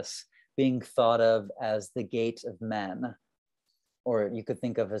solstice being thought of as the gate of men, or you could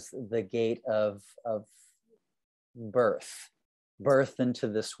think of as the gate of birth into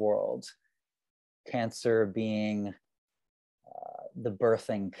this world. Cancer being the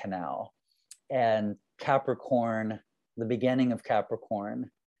birthing canal, and Capricorn, the beginning of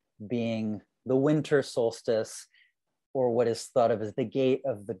Capricorn, being the winter solstice, or what is thought of as the gate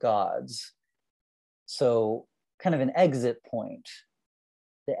of the gods. So kind of an exit point,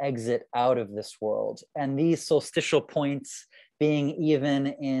 the exit out of this world. And these solstitial points being even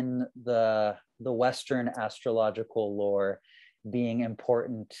in the Western astrological lore, being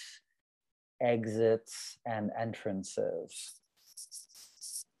important exits and entrances.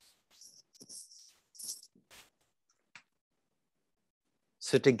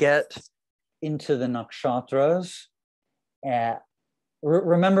 So to get into the nakshatras,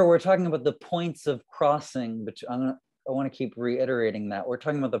 remember we're talking about the points of crossing, but I want to keep reiterating that. We're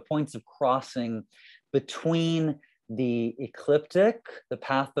talking about the points of crossing between the ecliptic, the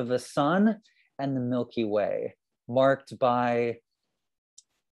path of the sun, and the Milky Way, marked by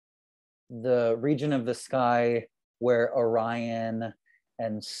the region of the sky where Orion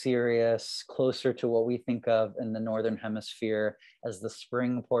and Sirius, closer to what we think of in the northern hemisphere as the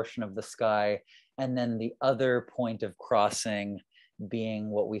spring portion of the sky, and then the other point of crossing being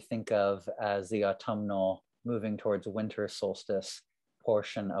what we think of as the autumnal, moving towards winter solstice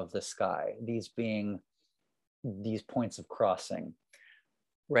portion of the sky, these being these points of crossing,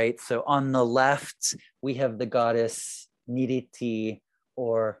 right? So on the left, we have the goddess Niriti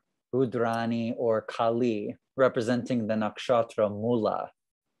or Rudrani or Kali, representing the nakshatra Mula.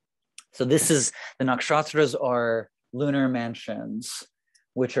 So this is, the nakshatras are lunar mansions,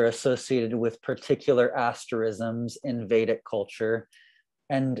 which are associated with particular asterisms in Vedic culture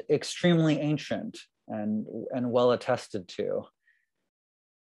and extremely ancient and well attested to.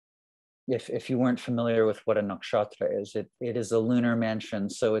 If you weren't familiar with what a nakshatra is, it is a lunar mansion.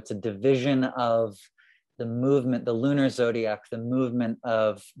 So it's a division of the movement, the lunar zodiac, the movement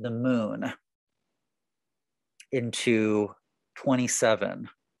of the moon into 27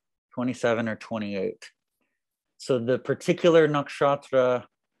 or 28. So the particular nakshatra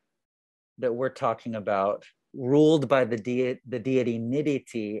that we're talking about, ruled by the deity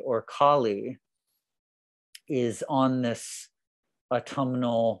Niditi or Kali, is on this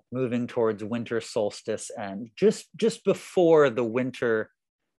autumnal, moving towards winter solstice end, just before the winter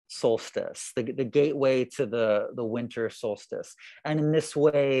solstice, the gateway to the winter solstice. And in this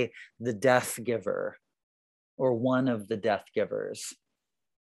way, the death giver, or one of the death givers.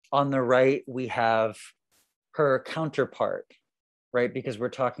 On the right, we have her counterpart, right? Because we're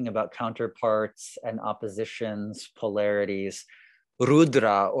talking about counterparts and oppositions, polarities.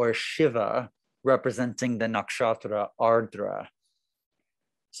 Rudra or Shiva, representing the nakshatra Ardra.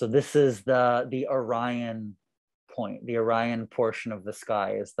 So this is the Orion point, the Orion portion of the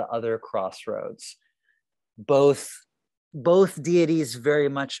sky is the other crossroads. Both deities very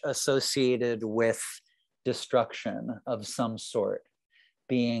much associated with destruction of some sort,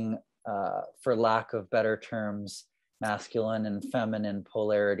 being, for lack of better terms, masculine and feminine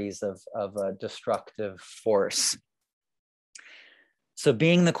polarities of a destructive force. So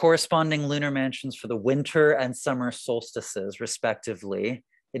being the corresponding lunar mansions for the winter and summer solstices, respectively,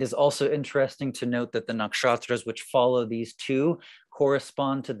 it is also interesting to note that the nakshatras which follow these two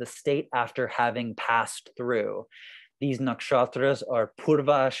correspond to the state after having passed through. These nakshatras are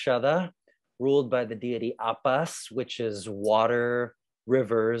Purva Ashada, ruled by the deity Apas, which is water,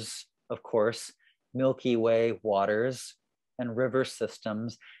 rivers, of course, Milky Way, waters, and river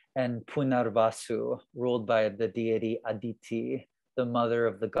systems, and Punarvasu, ruled by the deity Aditi, the mother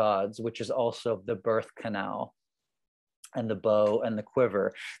of the gods, which is also the birth canal, and the bow and the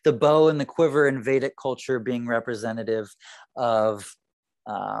quiver. The bow and the quiver in Vedic culture being representative of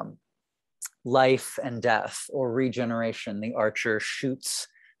life and death or regeneration. The archer shoots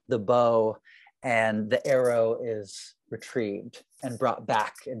the bow and the arrow is retrieved and brought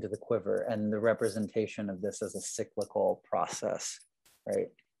back into the quiver, and the representation of this as a cyclical process, right?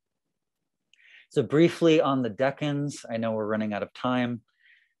 So briefly on the decans, I know we're running out of time.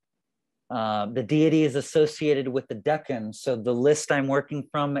 The deity is associated with the decan. So the list I'm working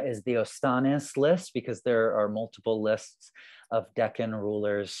from is the Ostanis list, because there are multiple lists of decan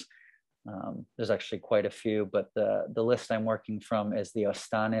rulers. There's actually quite a few, but the list I'm working from is the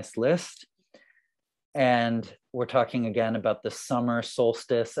Ostanis list. And we're talking again about the summer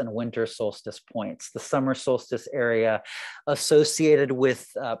solstice and winter solstice points. The summer solstice area associated with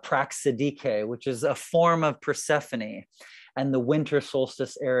Praxidike, which is a form of Persephone, and the winter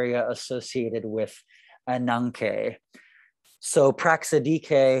solstice area associated with Ananke. So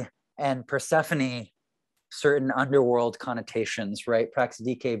Praxidike and Persephone, certain underworld connotations, right?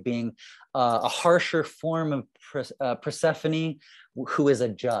 Praxidike being a harsher form of Persephone, who is a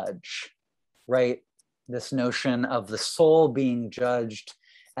judge, right? This notion of the soul being judged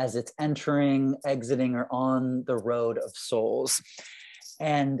as it's entering, exiting, or on the road of souls.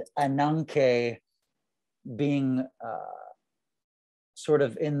 And Ananke being sort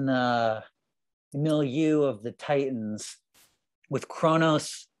of in the milieu of the Titans, with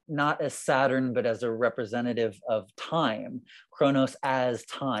Kronos not as Saturn, but as a representative of time, Kronos as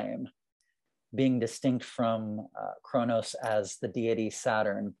time, being distinct from Kronos as the deity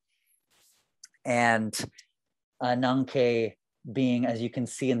Saturn. And Ananke being, as you can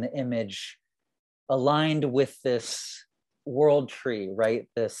see in the image, aligned with this world tree, right?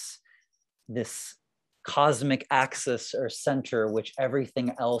 This cosmic axis or center, which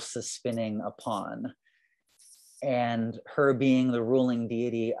everything else is spinning upon. And her being the ruling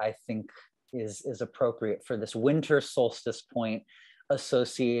deity, I think, is appropriate for this winter solstice point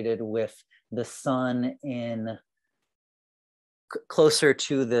associated with the sun in closer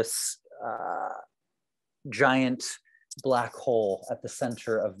to this giant black hole at the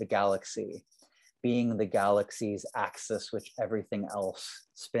center of the galaxy, being the galaxy's axis, which everything else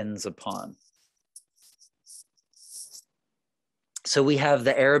spins upon. So we have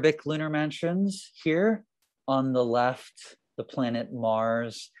the Arabic lunar mansions here. On the left, the planet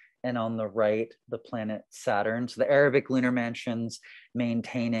Mars, and on the right, the planet Saturn. So the Arabic lunar mansions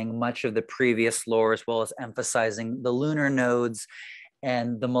maintaining much of the previous lore, as well as emphasizing the lunar nodes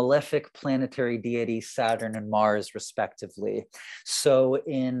and the malefic planetary deities Saturn and Mars, respectively. So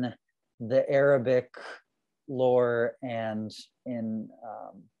in the Arabic lore and in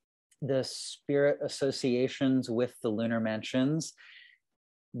the spirit associations with the lunar mansions,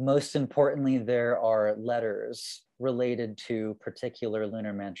 most importantly, there are letters related to particular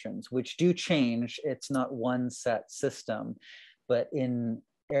lunar mansions, which do change. It's not one set system, but in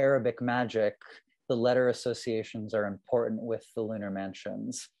Arabic magic, the letter associations are important with the lunar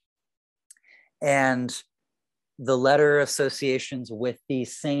mansions. And the letter associations with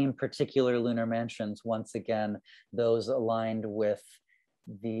these same particular lunar mansions, once again, those aligned with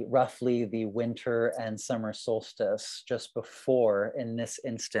roughly the winter and summer solstice just before, in this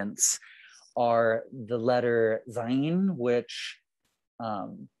instance, are the letter Zain, which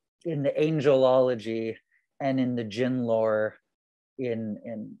in the angelology and in the jinn lore, in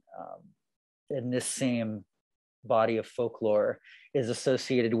this same body of folklore, is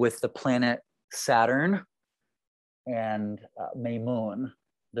associated with the planet Saturn and Maymun,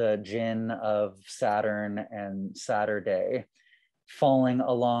 the jinn of Saturn and Saturday, falling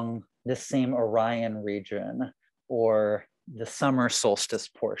along the same Orion region or the summer solstice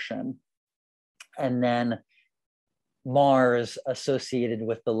portion. And then Mars associated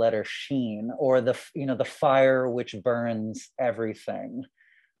with the letter Sheen, or the fire which burns everything,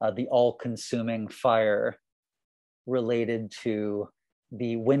 the all-consuming fire related to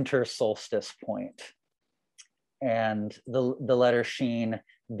the winter solstice point. And the letter Sheen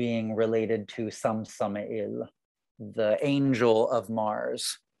being related to Samsamail, the angel of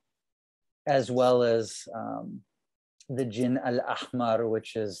Mars, as well as the Jinn al-Ahmar,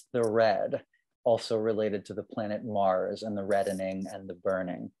 which is the red, also related to the planet Mars and the reddening and the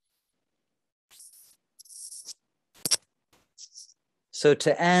burning. So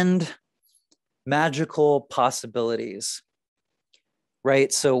to end, magical possibilities,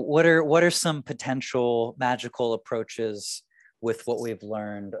 right? So what are some potential magical approaches with what we've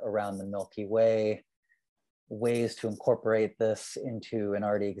learned around the Milky Way? Ways to incorporate this into an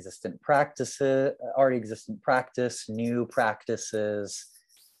already existent practice, new practices,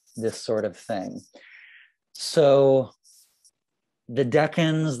 this sort of thing. So the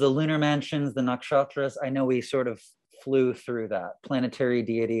decans, the lunar mansions, the nakshatras, I know we sort of flew through that. Planetary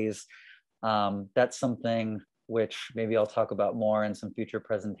deities, that's something which maybe I'll talk about more in some future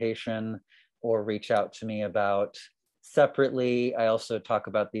presentation, or reach out to me about separately. I also talk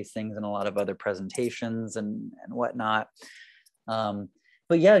about these things in a lot of other presentations and whatnot.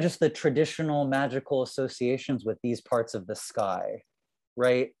 But yeah, just the traditional magical associations with these parts of the sky,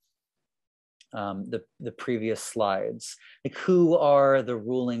 right? The previous slides, like who are the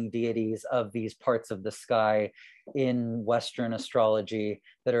ruling deities of these parts of the sky in Western astrology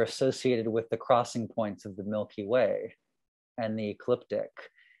that are associated with the crossing points of the Milky Way and the ecliptic,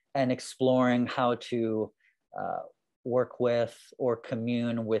 and exploring how to work with or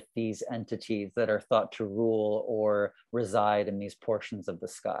commune with these entities that are thought to rule or reside in these portions of the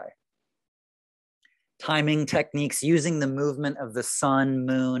sky. Timing techniques using the movement of the sun,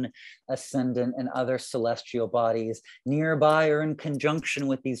 moon, ascendant, and other celestial bodies nearby or in conjunction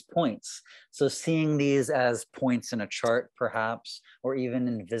with these points. So seeing these as points in a chart, perhaps, or even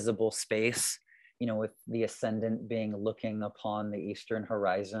in visible space, with the ascendant being looking upon the eastern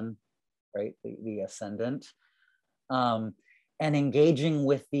horizon, right? The ascendant. And engaging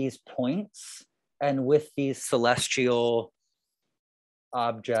with these points and with these celestial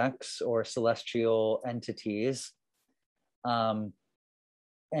objects or celestial entities, and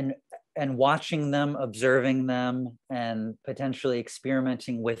watching them, observing them, and potentially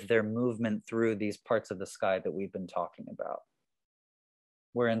experimenting with their movement through these parts of the sky that we've been talking about.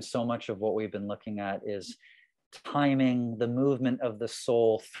 Wherein so much of what we've been looking at is timing the movement of the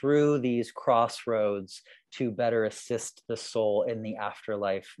soul through these crossroads to better assist the soul in the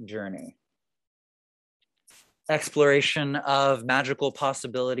afterlife journey. Exploration of magical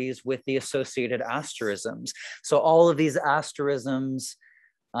possibilities with the associated asterisms. So all of these asterisms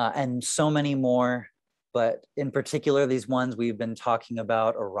and so many more, but in particular, these ones we've been talking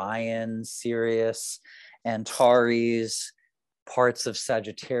about: Orion, Sirius, Antares, parts of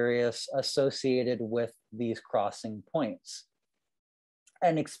Sagittarius associated with these crossing points.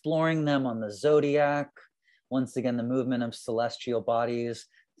 and exploring them on the zodiac. Once again, the movement of celestial bodies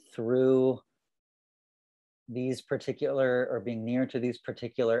through these particular, or being near to these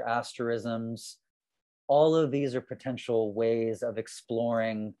particular asterisms. All of these are potential ways of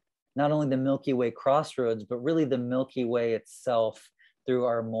exploring not only the Milky Way crossroads, but really the Milky Way itself through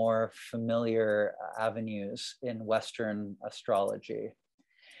our more familiar avenues in Western astrology.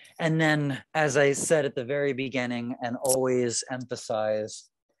 And then, as I said at the very beginning, and always emphasize,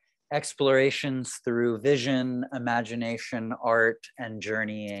 explorations through vision, imagination, art, and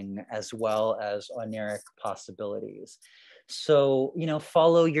journeying, as well as oniric possibilities. So,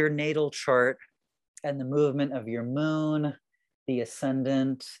 follow your natal chart and the movement of your moon, the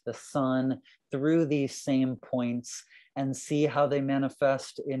ascendant, the sun, through these same points, and see how they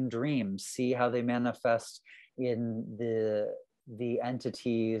manifest in dreams, see how they manifest in the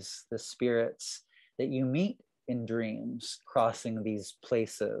entities, the spirits that you meet in dreams, crossing these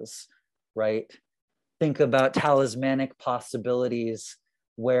places, right? Think about talismanic possibilities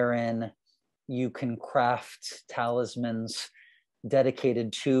wherein you can craft talismans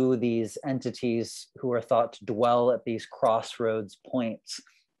dedicated to these entities who are thought to dwell at these crossroads points,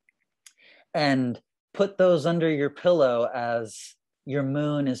 and put those under your pillow as your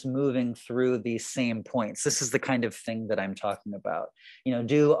moon is moving through these same points. This is the kind of thing that I'm talking about.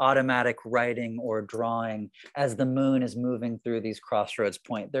 Do automatic writing or drawing as the moon is moving through these crossroads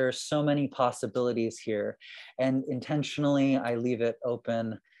point. There are so many possibilities here, and intentionally I leave it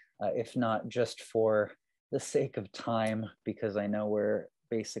open, if not just for the sake of time, because I know we're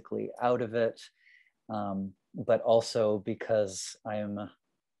basically out of it, but also because I'm,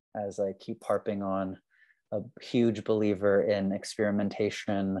 as I keep harping on, a huge believer in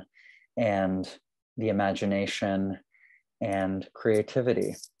experimentation and the imagination and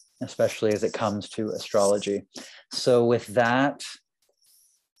creativity, especially as it comes to astrology. So with that,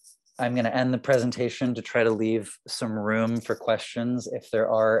 I'm going to end the presentation to try to leave some room for questions if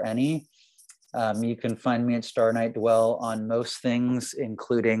there are any. You can find me at Star Night Dwell on most things,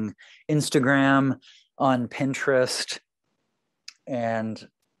 including Instagram, on Pinterest, and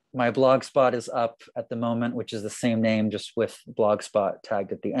my Blogspot is up at the moment, which is the same name, just with Blogspot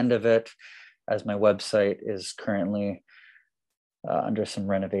tagged at the end of it, as my website is currently under some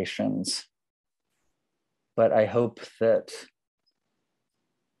renovations. But I hope that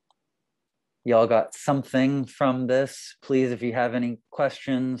y'all got something from this. Please, if you have any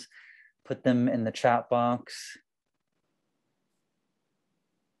questions, put them in the chat box.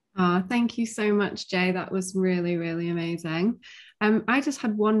 Thank you so much, Jay. That was really, really amazing. I just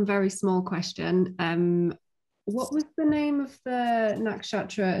had one very small question. What was the name of the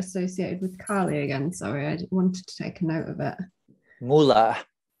nakshatra associated with Kali again? Sorry, I wanted to take a note of it. Mula.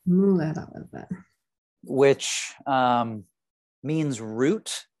 Mula, that was it. Which means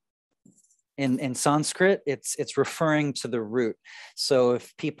root. In Sanskrit, it's referring to the root. So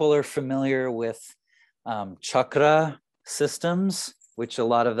if people are familiar with chakra systems, which a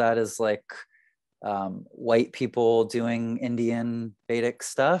lot of that is like white people doing Indian Vedic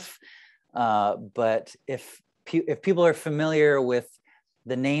stuff. But if people are familiar with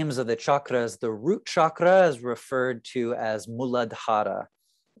the names of the chakras, the root chakra is referred to as Muladhara,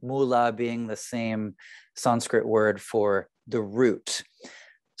 Mula being the same Sanskrit word for the root.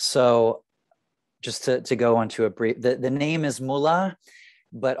 So just to go on to a brief, the name is Mula,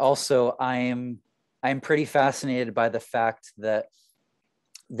 but also I'm pretty fascinated by the fact that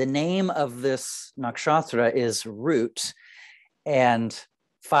the name of this nakshatra is root, and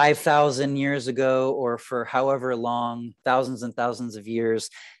 5,000 years ago, or for however long, thousands and thousands of years,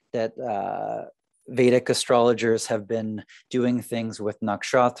 that Vedic astrologers have been doing things with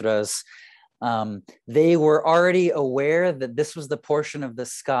nakshatras. They were already aware that this was the portion of the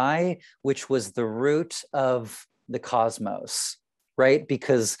sky which was the root of the cosmos, right?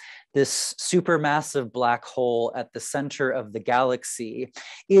 Because this supermassive black hole at the center of the galaxy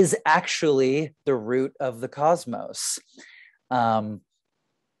is actually the root of the cosmos. And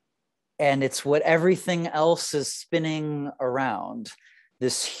it's what everything else is spinning around,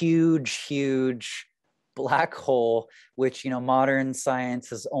 this huge, huge black hole, which modern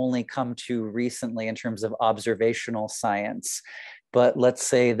science has only come to recently in terms of observational science. But let's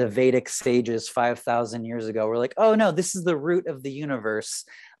say the Vedic sages 5,000 years ago were like, oh no, this is the root of the universe.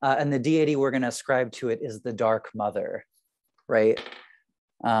 And the deity we're going to ascribe to it is the Dark Mother, right?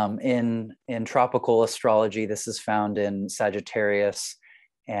 In tropical astrology, this is found in Sagittarius,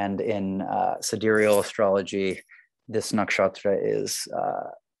 and in sidereal astrology, this nakshatra is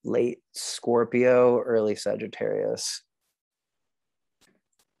late Scorpio, early Sagittarius.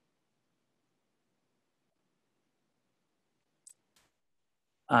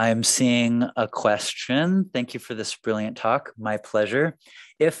 I'm seeing a question. Thank you for this brilliant talk. My pleasure.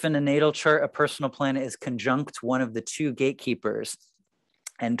 If in a natal chart, a personal planet is conjunct one of the two gatekeepers,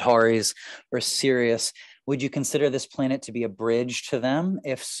 Antares or Sirius, would you consider this planet to be a bridge to them?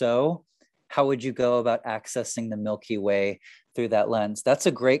 If so, how would you go about accessing the Milky Way through that lens? That's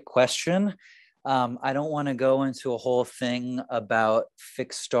a great question. I don't want to go into a whole thing about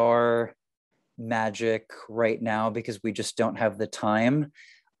fixed star magic right now because we just don't have the time.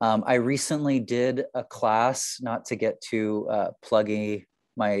 I recently did a class, not to get too pluggy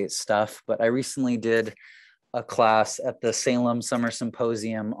my stuff, but I recently did a class at the Salem Summer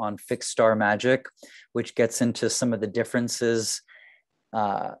Symposium on fixed star magic, which gets into some of the differences,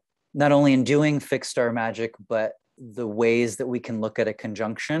 not only in doing fixed star magic, but the ways that we can look at a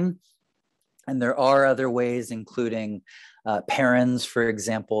conjunction. And there are other ways, including parens, for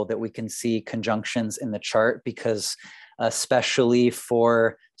example, that we can see conjunctions in the chart, because especially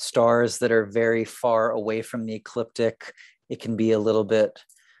for stars that are very far away from the ecliptic, it can be a little bit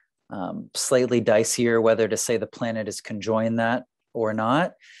slightly dicier whether to say the planet is conjoined that or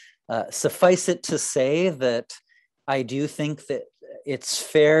not. Suffice it to say that I do think that it's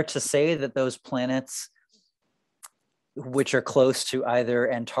fair to say that those planets which are close to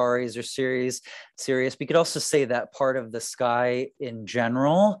either Antares or Sirius, we could also say that part of the sky in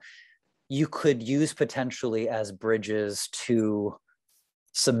general, you could use potentially as bridges to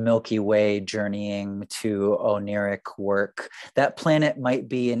some Milky Way journeying, to oniric work. That planet might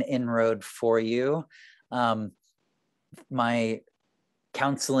be an inroad for you. My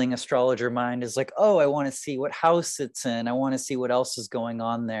counseling astrologer mind is like, oh, I want to see what house it's in. I want to see what else is going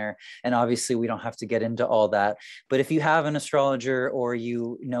on there. And obviously we don't have to get into all that. But if you have an astrologer or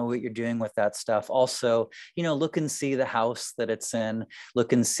you know what you're doing with that stuff, also, look and see the house that it's in.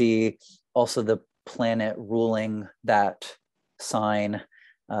 Look and see also the planet ruling that sign,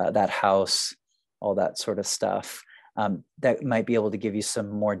 that house, all that sort of stuff. That might be able to give you some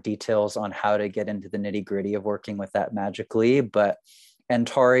more details on how to get into the nitty gritty of working with that magically. But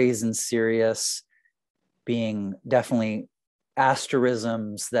Antares and Sirius being definitely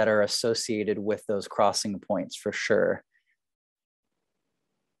asterisms that are associated with those crossing points for sure.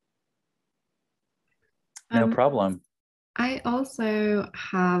 No problem. I also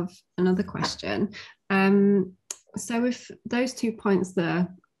have another question. So if those 2 points that are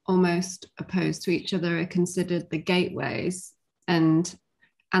almost opposed to each other are considered the gateways, and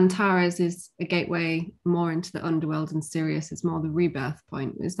Antares is a gateway more into the underworld and Sirius is more the rebirth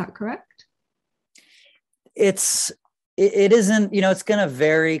point. Is that correct? It isn't, it's going to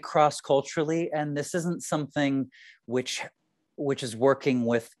vary cross-culturally, and this isn't something which is working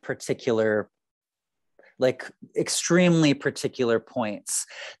with particular, like extremely particular points.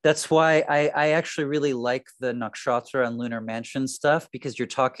 That's why I actually really like the nakshatra and lunar mansion stuff, because you're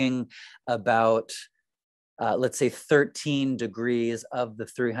talking about let's say 13 degrees of the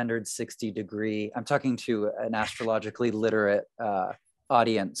 360 degree. I'm talking to an astrologically literate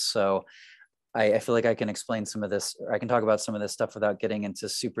audience. So I feel like I can explain some of this, or I can talk about some of this stuff without getting into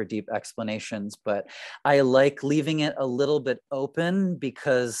super deep explanations, but I like leaving it a little bit open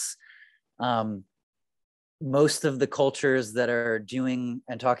because most of the cultures that are doing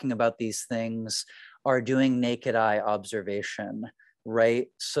and talking about these things are doing naked eye observation, right?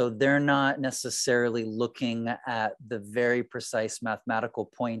 So they're not necessarily looking at the very precise mathematical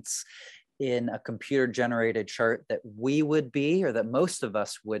points in a computer generated chart that we would be, or that most of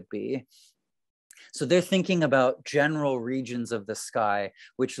us would be. So they're thinking about general regions of the sky,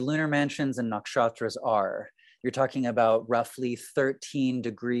 which lunar mansions and nakshatras are. You're talking about roughly 13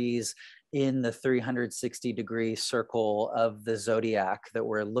 degrees in the 360 degree circle of the zodiac that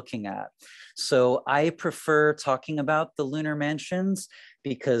we're looking at. So I prefer talking about the lunar mansions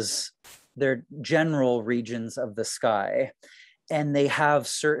because they're general regions of the sky, and they have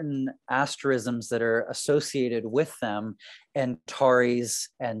certain asterisms that are associated with them, and Taurus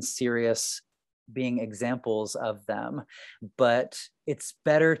and Sirius being examples of them. But it's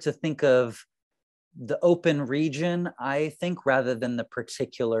better to think of the open region, I think, rather than the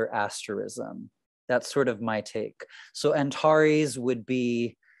particular asterism. That's sort of my take. So Antares would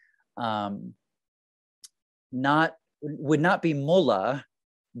be would not be Mulla,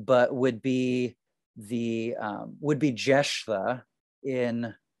 but would be Jeshta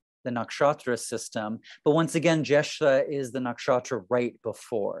in the nakshatra system. But once again, Jeshta is the nakshatra right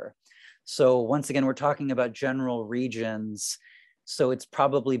before. So once again, we're talking about general regions. So it's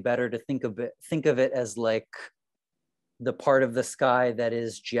probably better to think of it as like the part of the sky that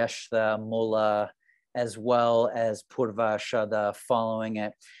is Jeshta, Mulla, as well as Purva, Shada following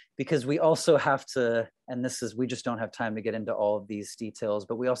it. because we also have to, and we just don't have time to get into all of these details,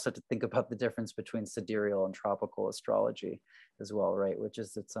 but we also have to think about the difference between sidereal and tropical astrology as well, right? Which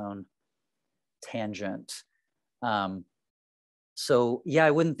is its own tangent. So yeah,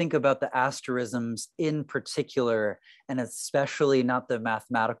 I wouldn't think about the asterisms in particular, and especially not the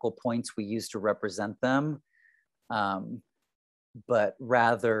mathematical points we use to represent them, but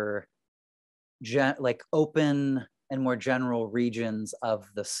rather like open and more general regions of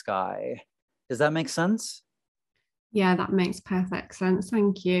the sky. Does that make sense? Yeah, that makes perfect sense.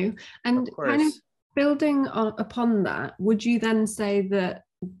 Thank you. And kind of building upon that, would you then say that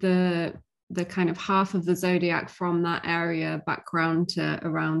the kind of half of the zodiac from that area background to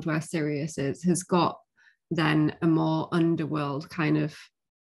around where Sirius is has got then a more underworld kind of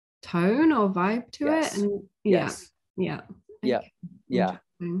tone or vibe to it? And yes. Yeah. Okay.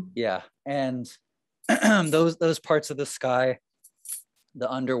 Yeah. And those parts of the sky,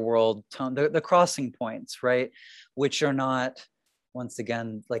 the underworld tone, the crossing points, right? Which are not, once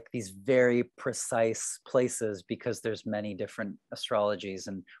again, like these very precise places, because there's many different astrologies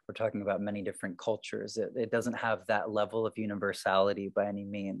and we're talking about many different cultures. It doesn't have that level of universality by any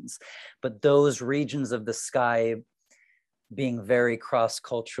means, but those regions of the sky being very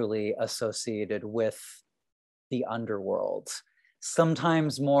cross-culturally associated with the underworld.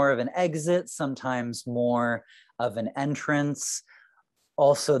 Sometimes more of an exit, sometimes more of an entrance.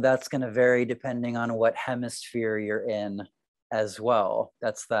 Also, that's going to vary depending on what hemisphere you're in as well.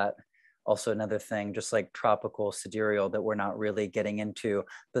 That's also another thing, just like tropical sidereal, that we're not really getting into,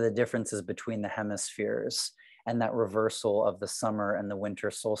 but the differences between the hemispheres and that reversal of the summer and the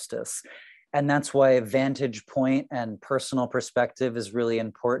winter solstice. And that's why vantage point and personal perspective is really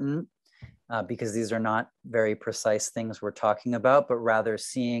important, because these are not very precise things we're talking about, but rather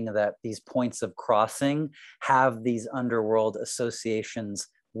seeing that these points of crossing have these underworld associations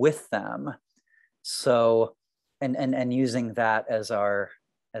with them. So, and using that as our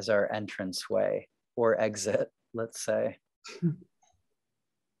entrance way or exit, let's say.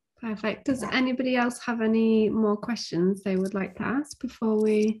 Perfect. Does anybody else have any more questions they would like to ask before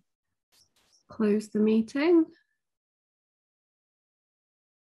we close the meeting?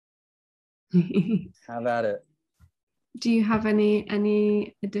 Have at it. Do you have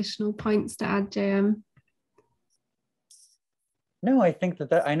any additional points to add, JM? No, I think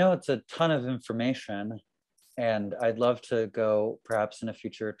that I know it's a ton of information, and I'd love to go perhaps in a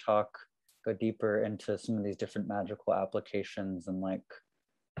future talk, go deeper into some of these different magical applications. And like,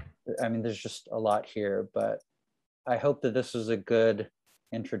 I mean, there's just a lot here, but I hope that this was a good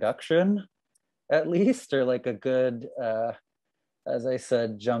introduction, at least, or like a good, as I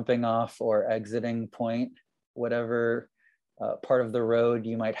said, jumping off or exiting point, whatever part of the road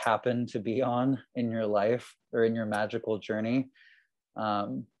you might happen to be on in your life or in your magical journey.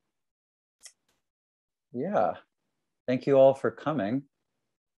 Yeah, thank you all for coming.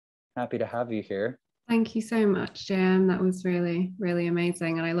 Happy to have you here. Thank you so much, JM. That was really, really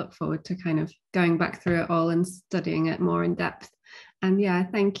amazing. And I look forward to kind of going back through it all and studying it more in depth. And yeah,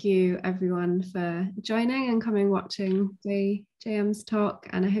 thank you everyone for joining and coming watching the JM's talk.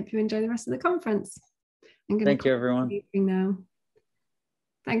 And I hope you enjoy the rest of the conference. Thank you, everyone. Now.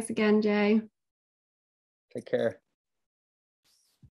 Thanks again, Jay. Take care.